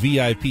winning a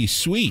VIP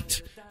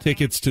suite.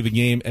 Tickets to the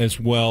game as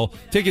well.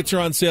 Tickets are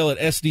on sale at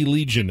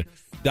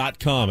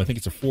sdlegion.com. I think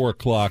it's a 4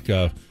 o'clock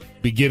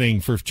beginning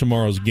for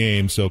tomorrow's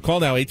game. So call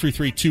now,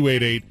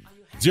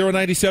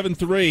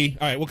 833-288-0973.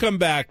 All right, we'll come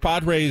back.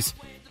 Padres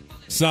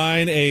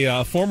sign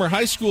a former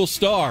high school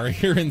star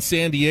here in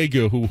San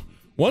Diego who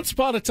once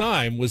upon a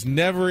time was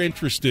never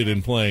interested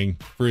in playing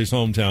for his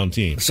hometown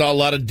team. I saw a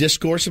lot of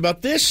discourse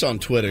about this on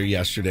Twitter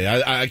yesterday.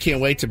 I can't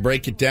wait to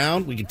break it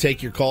down. We can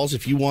take your calls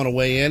if you want to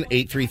weigh in,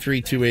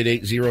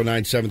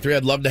 833-288-0973.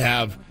 I'd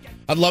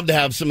love to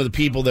have some of the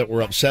people that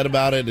were upset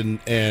about it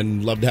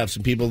and love to have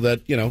some people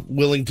that,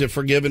 willing to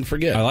forgive and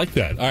forget. I like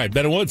that. All right,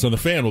 Ben and Woods on the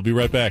Fan. We'll be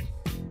right back.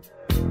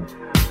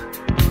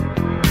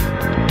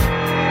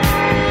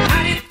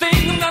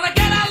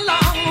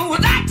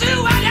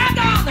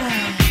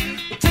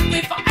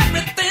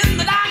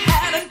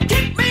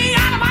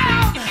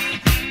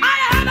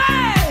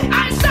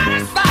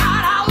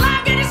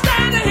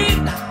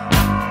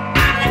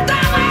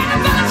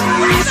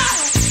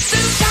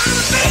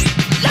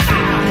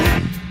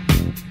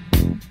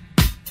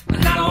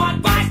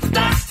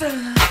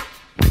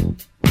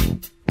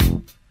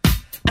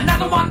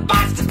 Another one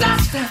bites the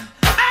dust, and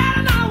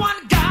another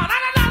one gone,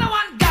 and another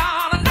one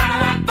gone,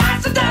 another one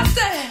bites the dust.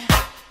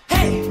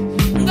 Hey,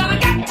 I'm gonna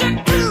get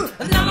you too.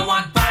 Another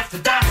one bites the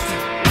dust.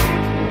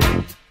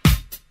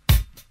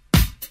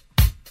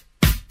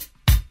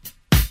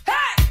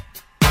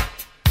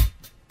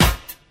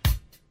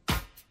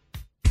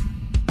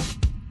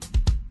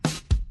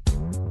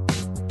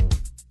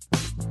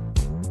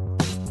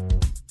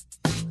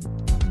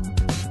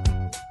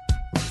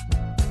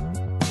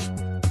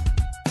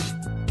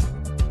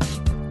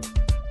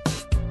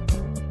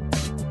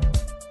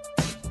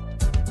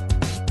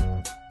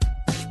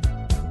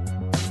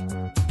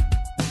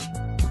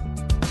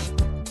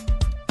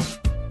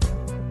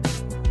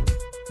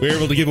 We're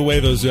able to give away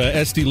those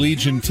SD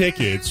Legion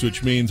tickets,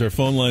 which means our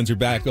phone lines are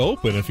back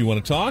open if you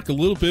want to talk a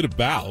little bit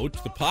about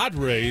the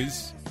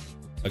Padres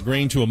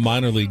agreeing to a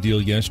minor league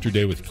deal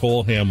yesterday with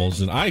Cole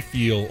Hamels. And I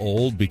feel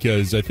old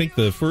because I think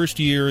the first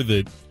year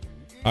that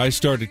I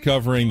started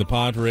covering the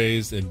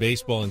Padres and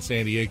baseball in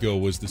San Diego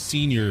was the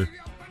senior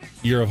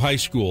year of high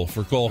school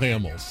for Cole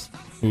Hamels,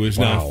 who is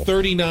now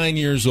 39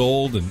 years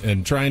old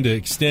and trying to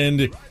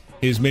extend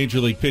his major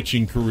league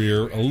pitching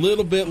career a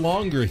little bit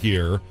longer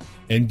here,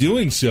 and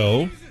doing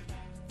so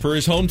for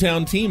his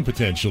hometown team,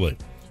 potentially.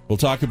 We'll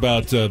talk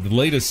about the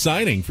latest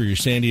signing for your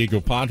San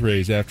Diego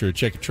Padres after a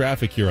check of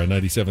traffic here on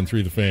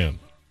 97.3 The Fan.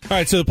 All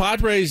right, so the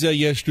Padres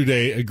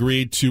yesterday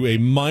agreed to a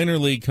minor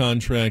league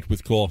contract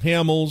with Cole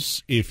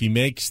Hamels. If he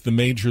makes the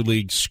major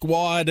league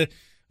squad,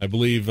 I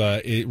believe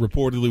it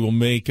reportedly will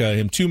make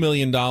him $2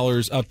 million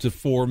up to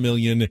 $4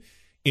 million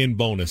in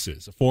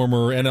bonuses. A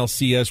former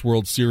NLCS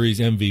World Series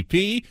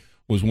MVP,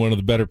 was one of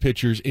the better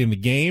pitchers in the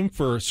game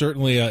for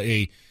certainly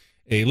at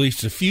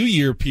least a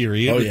few-year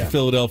period with the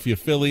Philadelphia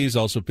Phillies.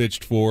 Also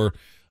pitched for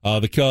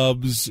the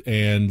Cubs,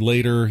 and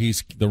later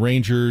he's the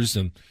Rangers.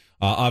 And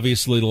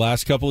obviously, the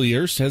last couple of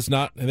years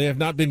they have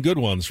not been good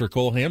ones for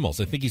Cole Hamels.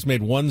 I think he's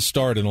made one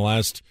start in the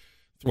last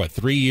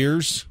 3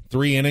 years,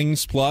 3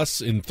 innings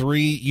plus in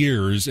 3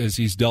 years, as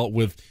he's dealt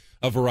with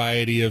a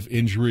variety of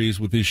injuries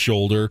with his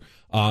shoulder.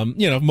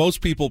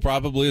 Most people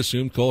probably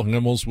assumed Cole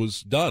Hamels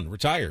was done,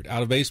 retired,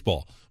 out of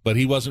baseball, but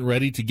he wasn't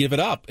ready to give it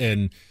up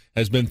and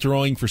has been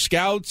throwing for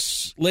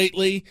scouts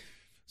lately.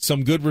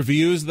 Some good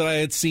reviews that I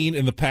had seen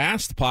in the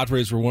past. The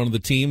Padres were one of the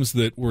teams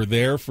that were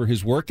there for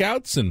his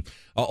workouts, and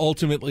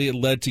ultimately it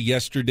led to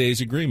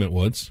yesterday's agreement,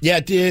 Woods. Yeah,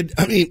 it did.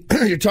 I mean,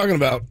 you're talking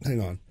about,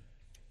 hang on,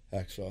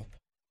 Hacksaw.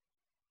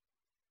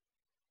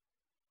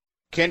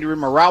 Candy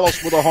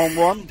Morales with a home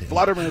run.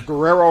 Vladimir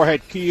Guerrero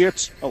had key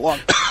hits along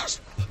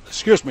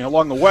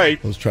the way.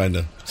 I was trying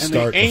to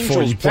start and the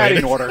Angels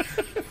batting order.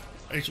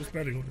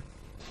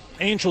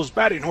 Angels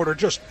batting order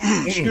just,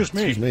 excuse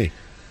me,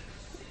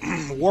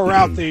 wore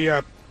out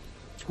the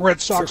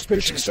Red Sox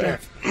pitching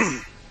staff.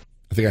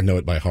 I think I know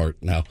it by heart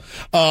now.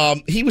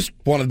 He was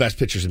one of the best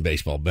pitchers in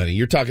baseball, Benny.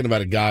 You're talking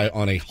about a guy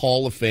on a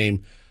Hall of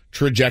Fame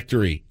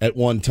trajectory at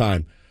one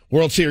time.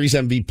 World Series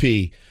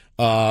MVP.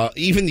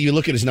 Even you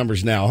look at his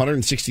numbers now,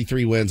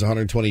 163 wins,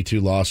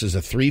 122 losses, a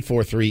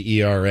 3.43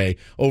 ERA,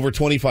 over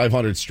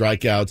 2,500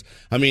 strikeouts.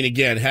 I mean,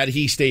 again, had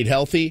he stayed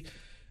healthy,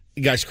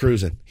 the guy's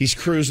cruising. He's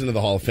cruising to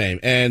the Hall of Fame,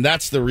 and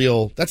that's the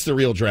real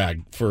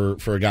drag for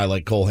a guy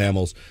like Cole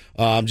Hamels.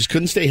 Just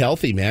couldn't stay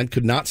healthy, man.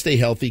 Could not stay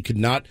healthy. Could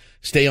not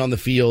stay on the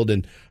field,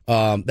 and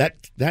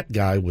that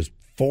guy was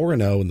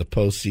 4-0 in the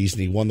postseason.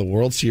 He won the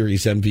World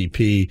Series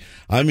MVP.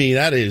 I mean,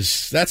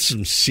 that's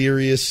some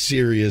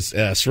serious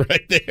S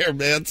right there,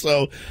 man.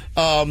 So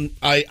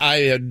I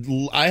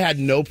had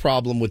no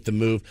problem with the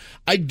move.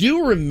 I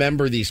do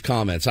remember these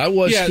comments. I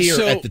was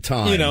here at the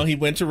time. You know, he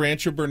went to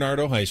Rancho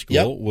Bernardo High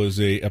School, was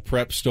a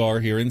prep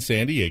star here in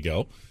San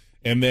Diego,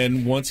 and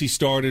then once he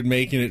started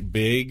making it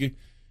big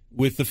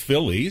with the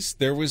Phillies,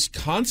 there was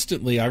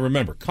constant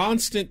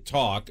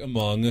talk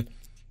among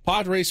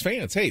Padres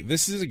fans. Hey,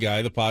 this is a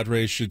guy the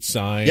Padres should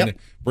sign,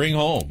 bring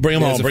home. Bring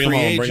him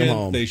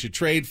home. They should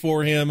trade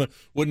for him.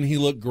 Wouldn't he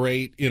look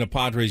great in a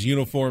Padres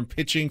uniform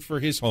pitching for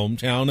his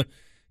hometown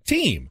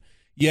team?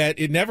 Yet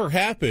it never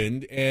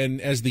happened, and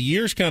as the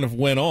years kind of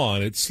went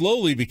on, it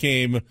slowly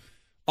became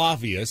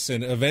obvious,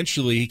 and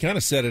eventually he kind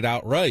of said it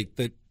outright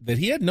that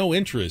he had no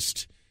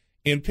interest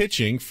in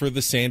pitching for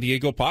the San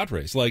Diego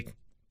Padres, like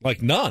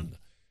none.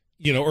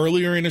 You know,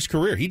 earlier in his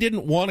career, he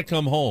didn't want to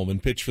come home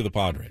and pitch for the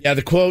Padres. Yeah,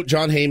 the quote,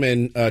 John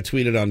Heyman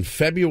tweeted on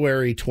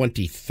February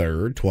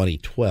 23rd,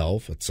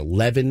 2012. It's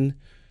 11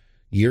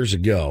 years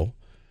ago.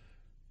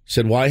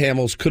 Said, why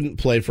Hamels couldn't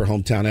play for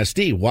hometown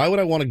SD. Why would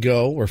I want to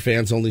go where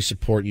fans only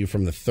support you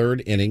from the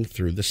third inning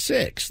through the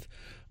sixth?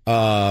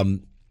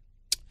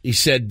 He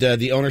said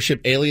the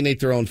ownership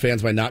alienate their own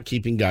fans by not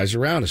keeping guys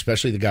around,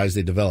 especially the guys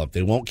they develop.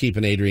 They won't keep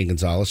an Adrian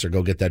Gonzalez or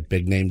go get that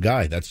big-name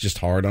guy. That's just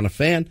hard on a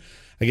fan.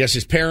 I guess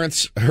his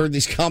parents heard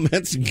these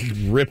comments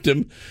and ripped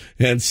him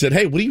and said,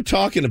 hey, what are you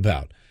talking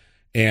about?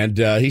 And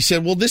he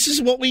said, well, this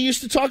is what we used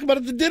to talk about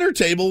at the dinner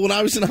table when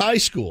I was in high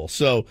school.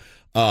 So,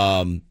 it's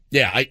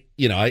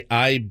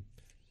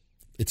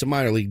a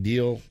minor league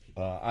deal.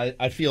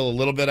 I feel a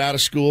little bit out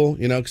of school,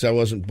 because I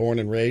wasn't born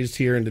and raised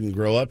here and didn't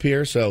grow up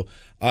here. So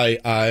I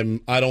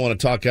don't want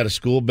to talk out of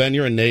school. Ben,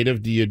 you're a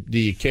native. Do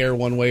you care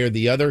one way or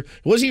the other?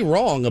 Was he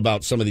wrong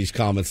about some of these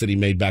comments that he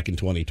made back in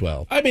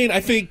 2012? I mean,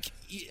 I think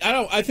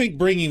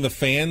bringing the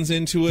fans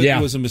into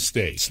it was a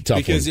mistake. It's a tough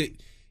because one.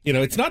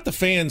 it's not the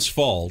fans'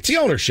 fault. It's the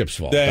ownership's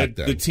fault that back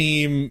then. The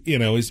team,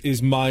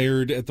 is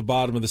mired at the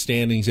bottom of the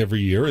standings every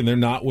year, and they're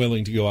not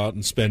willing to go out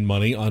and spend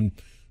money on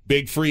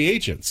big free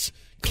agents.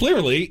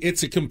 Clearly,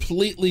 it's a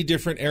completely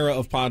different era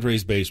of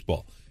Padres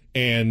baseball.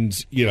 And,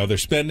 they're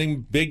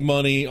spending big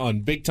money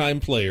on big-time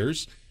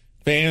players.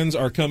 Fans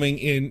are coming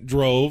in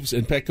droves,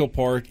 and Petco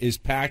Park is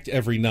packed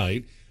every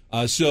night.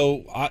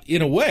 So,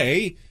 in a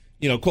way,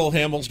 Cole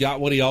Hamels got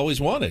what he always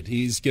wanted.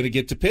 He's going to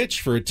get to pitch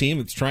for a team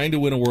that's trying to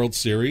win a World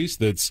Series,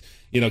 that's,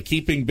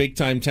 keeping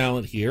big-time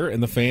talent here,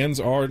 and the fans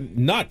are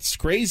nuts,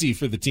 crazy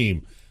for the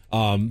team.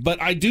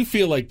 But I do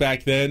feel like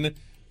back then,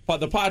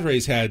 the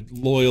Padres had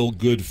loyal,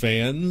 good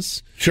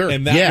fans. Sure,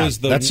 and that was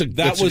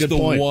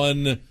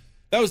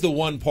the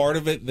one part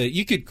of it that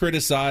you could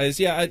criticize.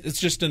 Yeah, it's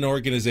just an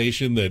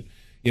organization that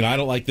I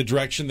don't like the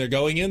direction they're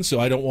going in, so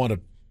I don't want to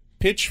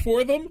pitch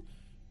for them.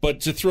 But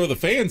to throw the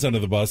fans under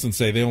the bus and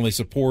say they only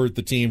support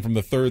the team from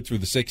the third through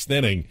the sixth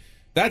inning,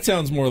 that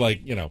sounds more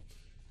like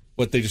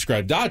what they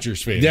describe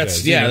Dodgers fans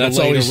as. Yeah, that's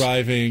late always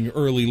arriving,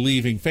 early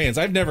leaving fans.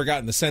 I've never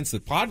gotten the sense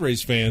that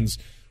Padres fans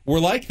were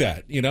like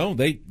that.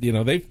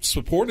 They've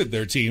supported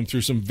their team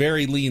through some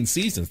very lean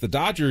seasons. The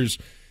Dodgers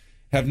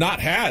have not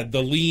had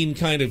the lean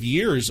kind of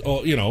years,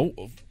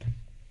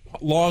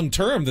 long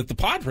term that the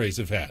Padres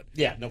have had.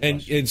 Yeah, no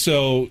question. And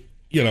so,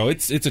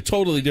 it's a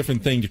totally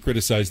different thing to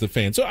criticize the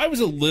fans. So I was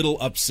a little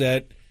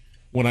upset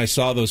when I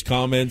saw those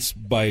comments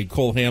by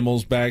Cole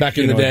Hamels back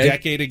in the day, a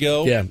decade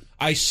ago. Yeah.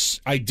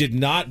 I did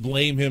not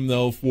blame him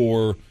though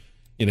for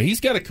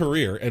he's got a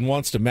career and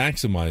wants to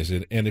maximize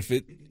it, and if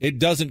it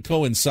doesn't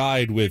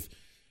coincide with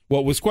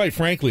what was quite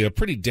frankly a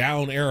pretty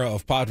down era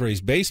of Padres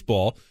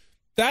baseball,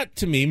 that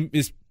to me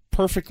is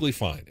perfectly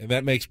fine, and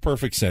that makes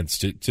perfect sense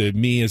to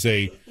me as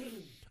a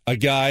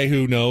guy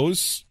who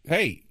knows,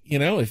 hey,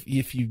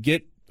 if you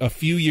get a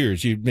few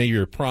years, maybe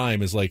your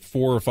prime is like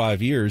 4 or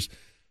 5 years,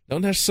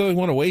 don't necessarily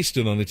want to waste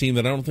it on a team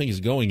that I don't think is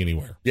going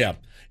anywhere. Yeah.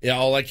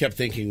 All I kept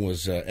thinking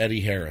was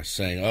Eddie Harris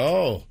saying,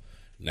 "Oh,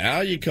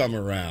 now you come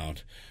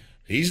around.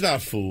 He's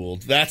not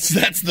fooled." That's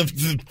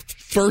the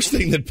first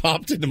thing that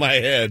popped into my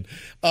head.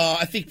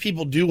 I think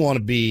people do want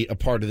to be a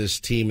part of this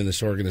team and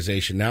this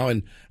organization now,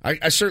 and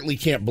I certainly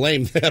can't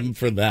blame them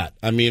for that.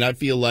 I mean, I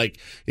feel like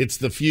it's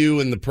the few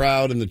and the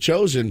proud and the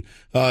chosen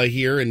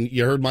here, and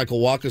you heard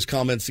Michael Wacha's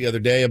comments the other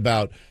day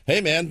about,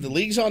 hey, man, the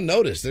league's on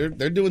notice. They're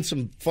doing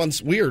some fun.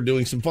 We are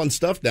doing some fun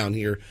stuff down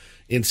here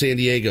in San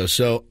Diego.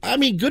 So, I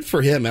mean, good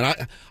for him,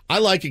 and I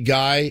like a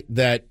guy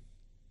that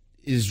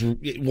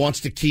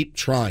wants to keep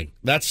trying.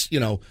 That's,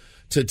 to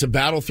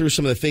battle through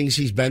some of the things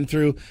he's been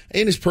through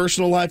in his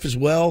personal life as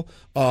well.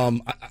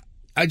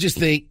 I just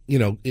think,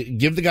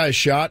 give the guy a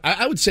shot.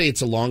 I would say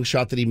it's a long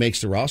shot that he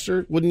makes the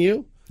roster, wouldn't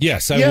you?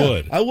 Yes, I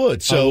would. I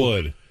would.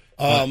 So,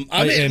 I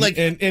would.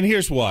 And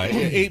here's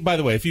why. By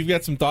the way, if you've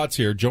got some thoughts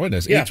here, join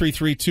us.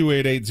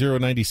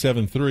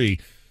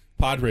 833-288-0973,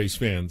 Padres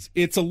fans.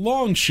 It's a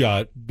long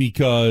shot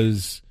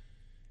because,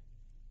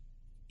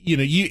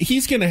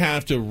 he's going to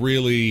have to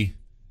really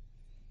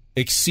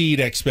exceed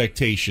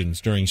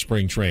expectations during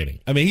spring training.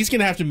 I mean, he's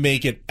going to have to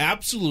make it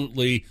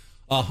absolutely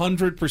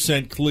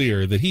 100%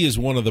 clear that he is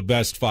one of the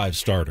best 5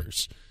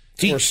 starters.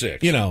 Or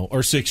 6.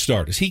 Or 6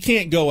 starters. He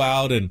can't go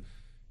out and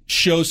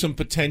show some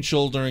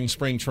potential during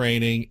spring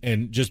training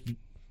and just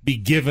be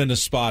given a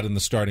spot in the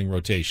starting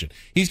rotation.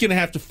 He's going to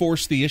have to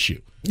force the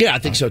issue. Yeah, I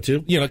think so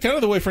too. Kind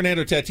of the way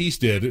Fernando Tatis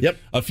did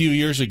a few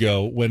years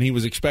ago when he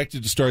was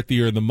expected to start the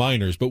year in the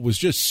minors, but was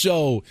just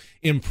so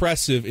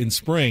impressive in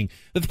spring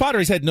that the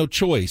Padres had no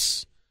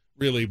choice,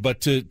 really,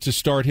 but to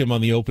start him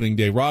on the opening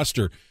day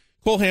roster.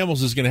 Cole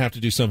Hamels is going to have to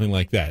do something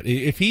like that.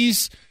 If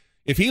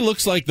he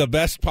looks like the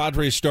best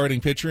Padres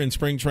starting pitcher in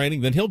spring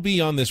training, then he'll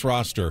be on this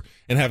roster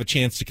and have a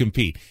chance to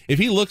compete. If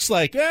he looks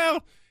like,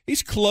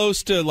 he's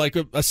close to like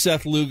a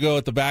Seth Lugo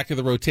at the back of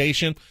the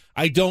rotation,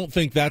 I don't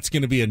think that's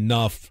going to be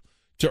enough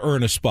to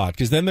earn a spot,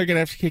 because then they're going to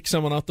have to kick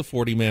someone off the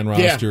 40-man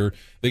roster. Yeah.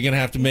 They're going to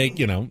have to they're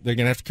going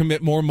to have to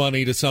commit more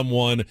money to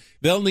someone.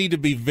 They'll need to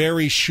be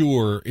very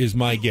sure, is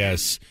my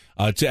guess,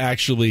 to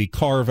actually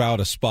carve out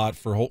a spot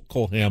for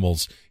Cole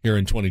Hamels here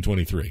in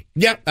 2023.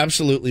 Yeah,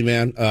 absolutely,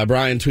 man.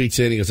 Brian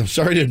tweets in, he goes, I'm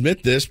sorry to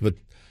admit this, but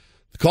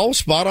the call was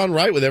spot on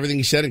right with everything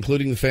he said,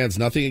 including the fans.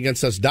 Nothing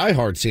against us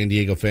diehard San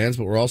Diego fans,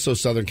 but we're also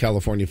Southern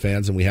California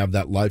fans, and we have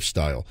that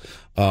lifestyle.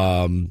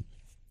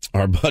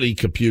 Our buddy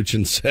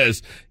Capuchin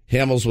says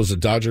Hamels was a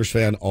Dodgers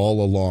fan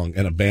all along,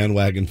 and a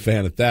bandwagon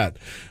fan at that.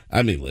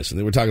 I mean, listen,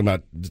 they were talking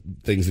about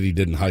things that he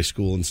did in high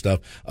school and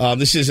stuff.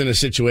 This isn't a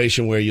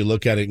situation where you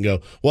look at it and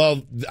go,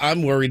 well,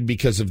 I'm worried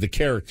because of the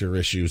character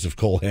issues of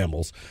Cole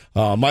Hamels.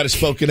 Might have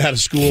spoken out of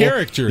school.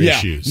 Character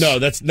issues? No,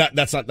 that's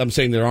not. I'm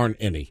saying there aren't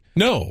any.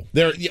 No.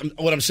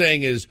 What I'm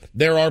saying is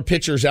there are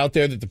pitchers out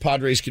there that the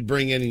Padres could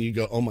bring in, and you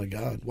go, oh my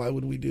God, why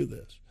would we do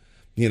this?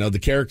 The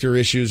character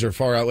issues are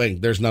far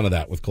outweighing. There's none of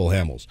that with Cole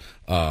Hamels.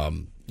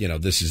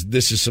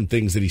 This is some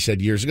things that he said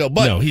years ago.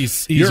 But no,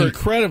 he's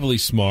incredibly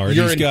smart.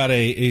 He's got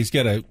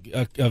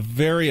a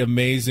very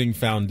amazing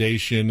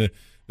foundation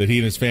that he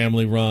and his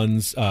family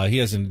runs. He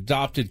has an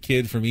adopted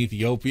kid from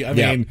Ethiopia. I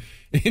mean,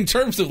 in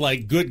terms of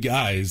like good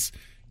guys,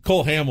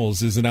 Cole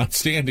Hamels is an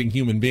outstanding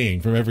human being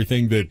from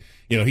everything that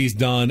he's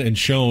done and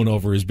shown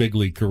over his big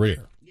league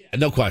career. Yeah,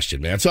 no question,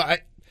 man. So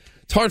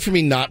it's hard for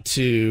me not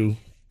to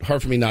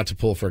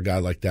pull for a guy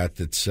like that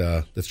that's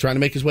trying to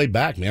make his way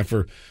back, man,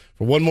 for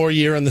one more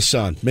year in the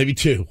sun, maybe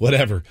 2,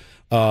 whatever.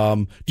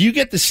 Do you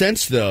get the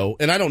sense, though,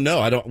 and I don't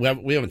know,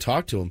 we haven't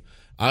talked to him.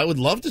 I would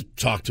love to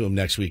talk to him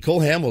next week. Cole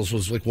Hamels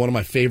was like one of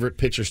my favorite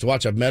pitchers to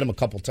watch. I've met him a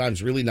couple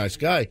times, really nice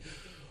guy.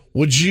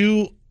 Would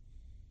you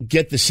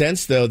get the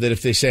sense, though, that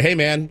if they say, hey,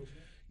 man,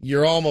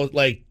 you're almost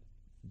like,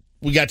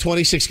 we got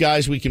 26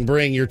 guys we can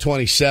bring, you're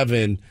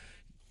 27,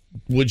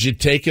 would you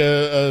take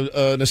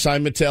an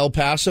assignment to El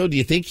Paso? Do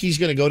you think he's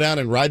going to go down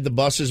and ride the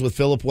buses with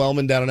Philip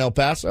Wellman down in El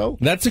Paso?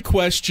 That's a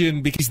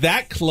question, because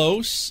that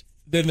close,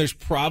 then there's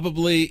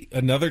probably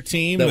another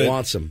team that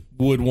wants him,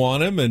 would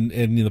want him,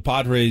 and the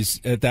Padres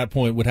at that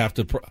point would have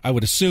to, I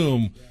would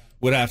assume,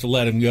 would have to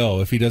let him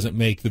go if he doesn't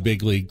make the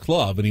big league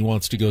club and he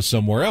wants to go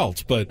somewhere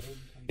else. But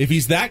if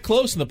he's that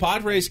close and the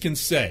Padres can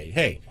say,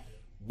 hey,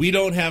 we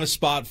don't have a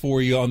spot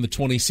for you on the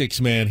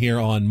 26-man here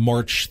on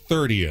March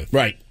 30th.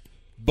 Right.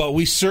 But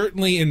we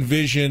certainly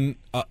envision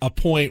a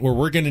point where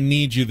we're going to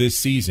need you this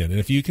season.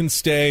 And if you can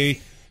stay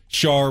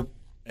sharp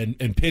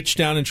and pitch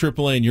down in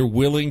AAA and you're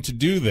willing to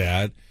do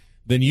that,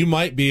 then you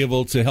might be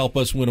able to help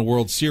us win a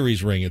World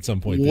Series ring at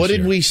some point this year. What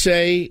did we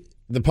say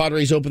the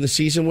Padres opened the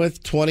season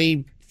with?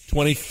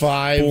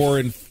 24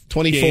 and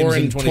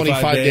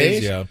 25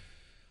 days? Yeah.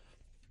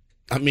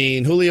 I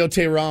mean, Julio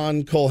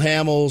Teheran, Cole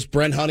Hamels,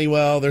 Brent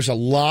Honeywell, there's a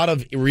lot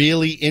of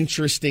really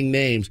interesting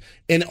names.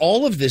 And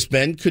all of this,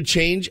 Ben, could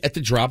change at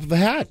the drop of a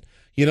hat.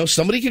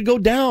 Somebody could go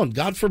down.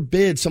 God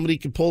forbid somebody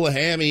could pull a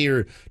hammy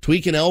or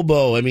tweak an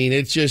elbow. I mean,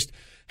 it's just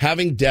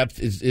having depth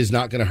is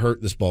not going to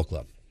hurt this ball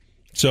club.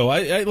 So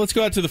let's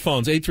go out to the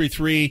phones.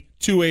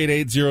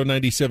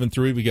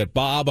 833-288-0973. We got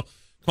Bob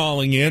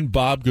calling in.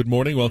 Bob, good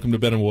morning. Welcome to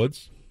Ben and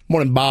Woods.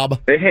 Morning,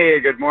 Bob. Hey,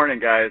 good morning,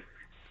 guys.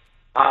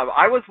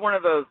 I was one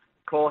of those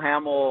Cole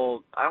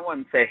Hamels, I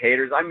wouldn't say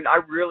haters. I mean, I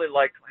really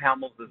liked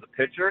Hamels as a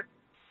pitcher.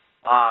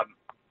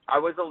 I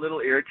was a little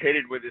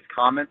irritated with his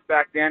comments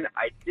back then.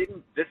 I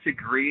didn't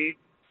disagree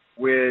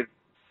with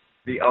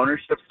the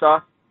ownership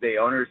stuff. The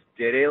owners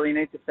did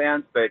alienate the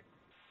fans, but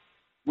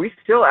we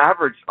still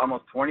averaged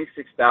almost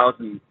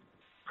 26,000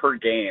 per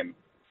game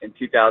in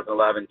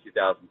 2011,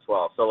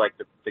 2012. So, like,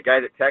 the guy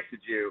that texted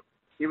you,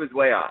 he was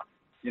way off.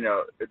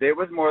 There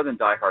was more than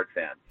diehard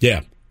fans.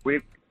 Yeah.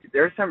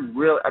 There's some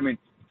real,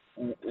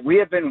 we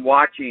have been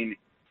watching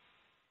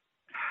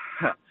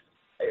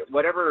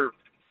whatever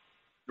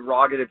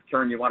derogative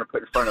term you want to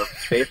put in front of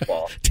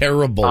baseball.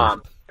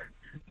 Terrible.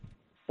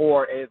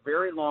 For a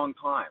very long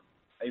time.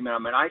 I mean,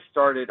 I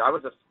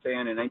was a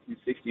fan in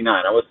 1969.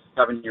 I was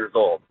 7 years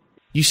old.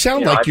 You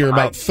sound like you're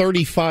about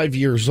 35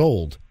 years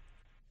old.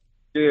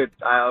 Dude,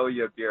 I owe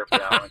you a beer for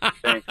that one.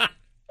 Thanks.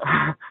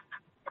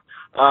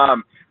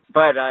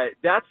 But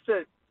that's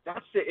the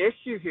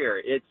issue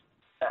here. It's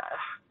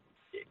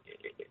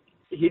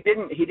he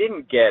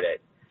didn't get it.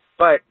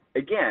 But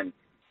again,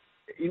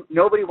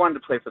 nobody wanted to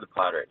play for the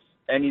Padres,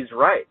 and he's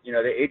right. You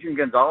know, the Adrian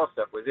Gonzalez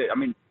stuff was it. I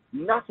mean,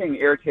 nothing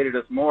irritated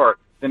us more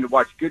than to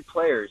watch good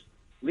players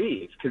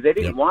leave because they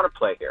didn't want to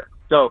play here.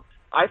 So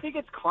I think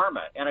it's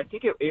karma, and I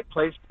think it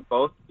plays for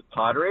both the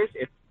Padres.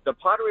 It's the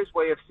Padres'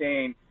 way of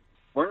saying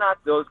we're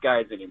not those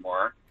guys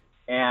anymore,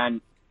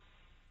 and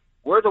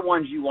we're the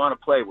ones you want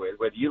to play with,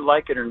 whether you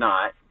like it or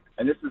not,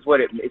 and this is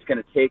what it's going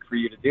to take for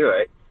you to do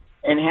it.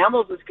 And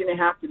Hamels is going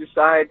to have to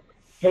decide,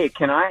 hey,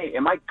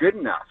 am I good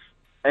enough?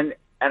 And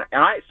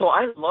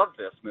I love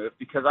this move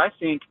because I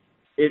think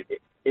it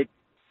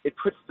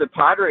puts the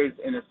Padres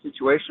in a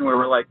situation where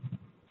we're like,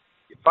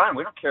 fine,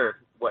 we don't care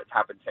what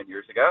happened 10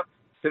 years ago.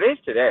 Today's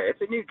today.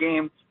 It's a new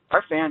game.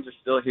 Our fans are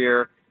still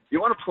here. You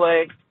want to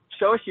play?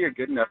 Show us you're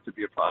good enough to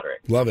be a Padre.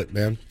 Love it,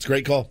 man. It's a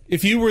great call.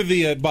 If you were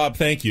the Bob,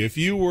 thank you. If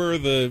you were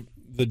the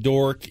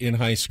dork in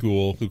high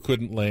school who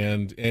couldn't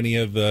land any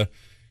of the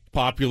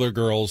popular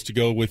girls to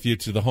go with you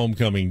to the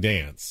homecoming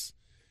dance,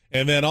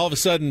 and then all of a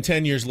sudden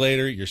 10 years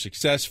later you're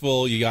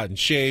successful, you got in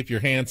shape, you're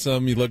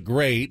handsome, you look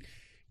great,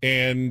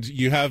 and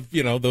you have,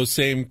 you know, those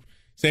same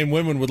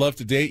women would love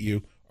to date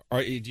you. Do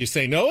you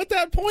say no at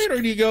that point,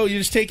 or do you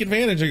just take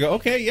advantage and go,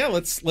 okay, yeah,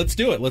 let's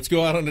do it. Let's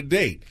go out on a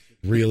date.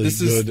 Really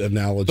good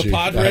analogy. The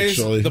Padres,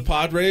 actually. The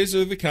Padres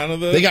are the kind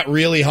of the... They got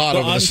really hot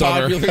over the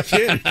summer. Unpopular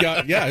kid.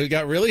 Who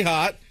got really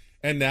hot,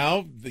 and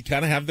now they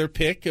kind of have their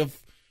pick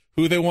of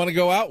who they want to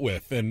go out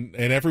with. And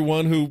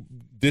everyone who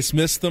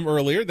dismissed them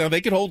earlier, now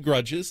they could hold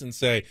grudges and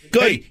say,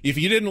 hey, if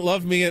you didn't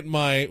love me at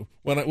my...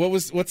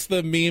 What's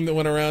the meme that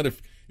went around?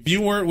 If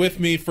you weren't with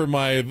me for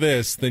my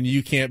this, then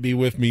you can't be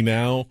with me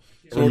now.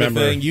 Sort of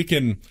thing. You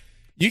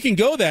can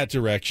go that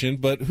direction,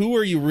 but who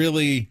are you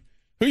really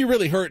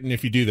hurting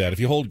if you do that?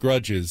 If you hold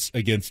grudges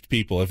against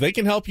people, if they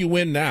can help you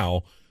win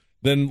now,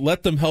 then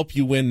let them help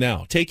you win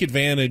now. Take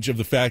advantage of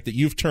the fact that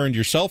you've turned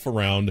yourself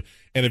around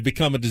and have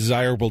become a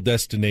desirable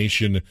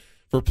destination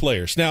for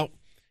players. Now,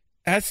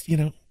 as you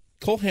know,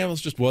 Cole Hamels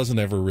just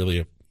wasn't ever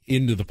really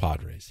into the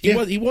Padres.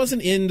 He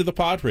wasn't into the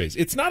Padres.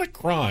 It's not a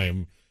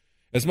crime.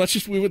 As much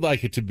as we would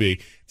like it to be,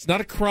 it's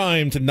not a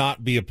crime to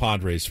not be a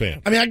Padres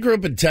fan. I mean, I grew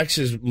up in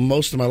Texas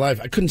most of my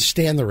life. I couldn't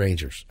stand the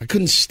Rangers. I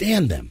couldn't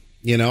stand them.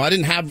 You know, I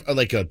didn't have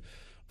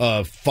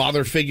a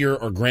father figure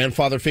or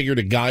grandfather figure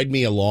to guide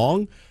me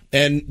along,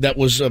 and that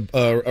was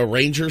a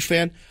Rangers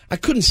fan. I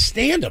couldn't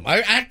stand them.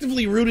 I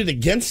actively rooted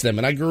against them,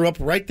 and I grew up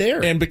right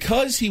there. And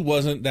because he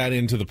wasn't that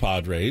into the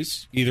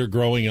Padres, either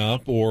growing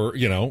up or,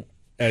 you know,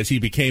 as he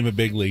became a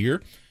big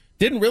leaguer,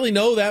 didn't really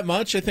know that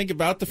much, I think,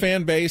 about the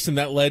fan base, and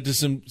that led to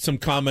some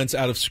comments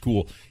out of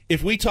school.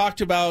 If we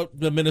talked about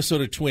the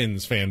Minnesota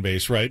Twins fan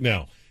base right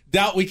now,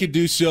 doubt we could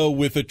do so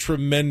with a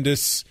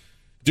tremendous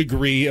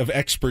degree of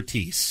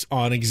expertise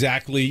on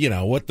exactly, you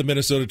know, what the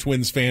Minnesota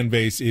Twins fan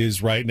base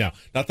is right now.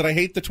 Not that I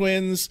hate the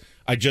Twins,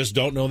 I just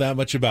don't know that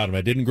much about them.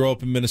 I didn't grow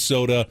up in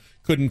Minnesota,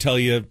 couldn't tell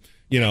you,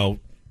 you know,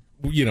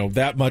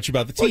 that much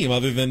about the team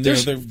other than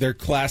they're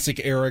classic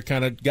era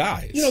kind of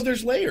guys. You know,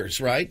 there's layers,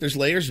 right? There's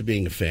layers of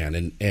being a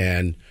fan.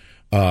 And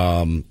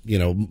you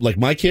know, like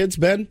my kids,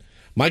 Ben,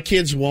 my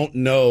kids won't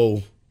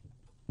know.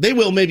 They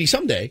will maybe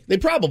someday. They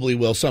probably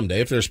will someday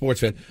if they're a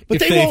sports fan. But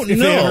they won't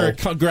know. If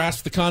they ever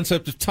grasp the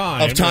concept of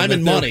time. Of time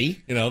and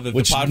money. You know,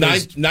 which the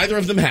Padres... neither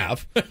of them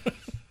have.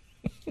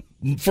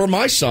 For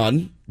my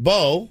son,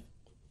 Bo,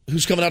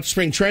 who's coming out to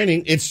spring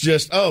training, it's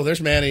just, oh,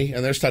 there's Manny,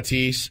 and there's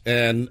Tatis,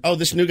 and, oh,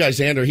 this new guy,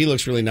 Xander, he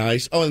looks really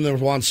nice. Oh, and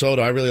there's Juan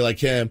Soto, I really like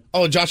him.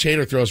 Oh, and Josh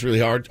Hader throws really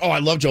hard. Oh, I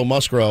love Joe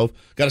Musgrove.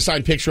 Got a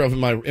signed picture of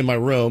him in my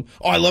room.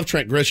 Oh, I love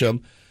Trent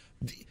Grisham.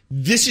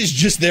 This is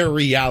just their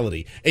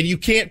reality. And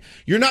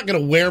you're not going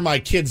to wear my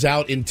kids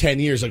out in 10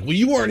 years. Like, well,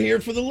 you weren't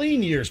here for the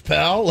lean years,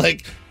 pal.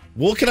 Like,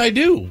 what can I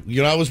do?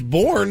 You know, I was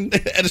born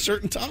at a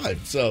certain time.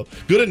 So,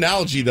 good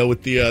analogy, though,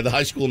 with the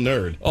high school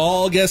nerd.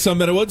 All guests on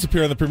Men Woods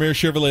appear on the Premier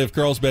Chevrolet of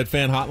Carlsbad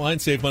fan hotline.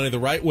 Save money the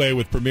right way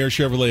with Premier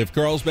Chevrolet of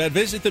Carlsbad.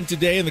 Visit them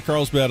today in the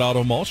Carlsbad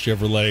Auto Mall.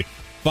 Chevrolet,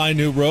 find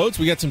new roads.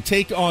 We got some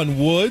Take on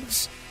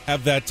Woods.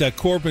 Have that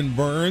Corbin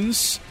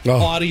Burns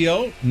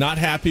audio. Not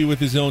happy with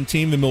his own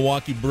team, the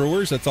Milwaukee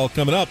Brewers. That's all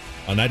coming up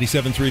on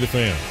 97.3 The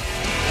Fan.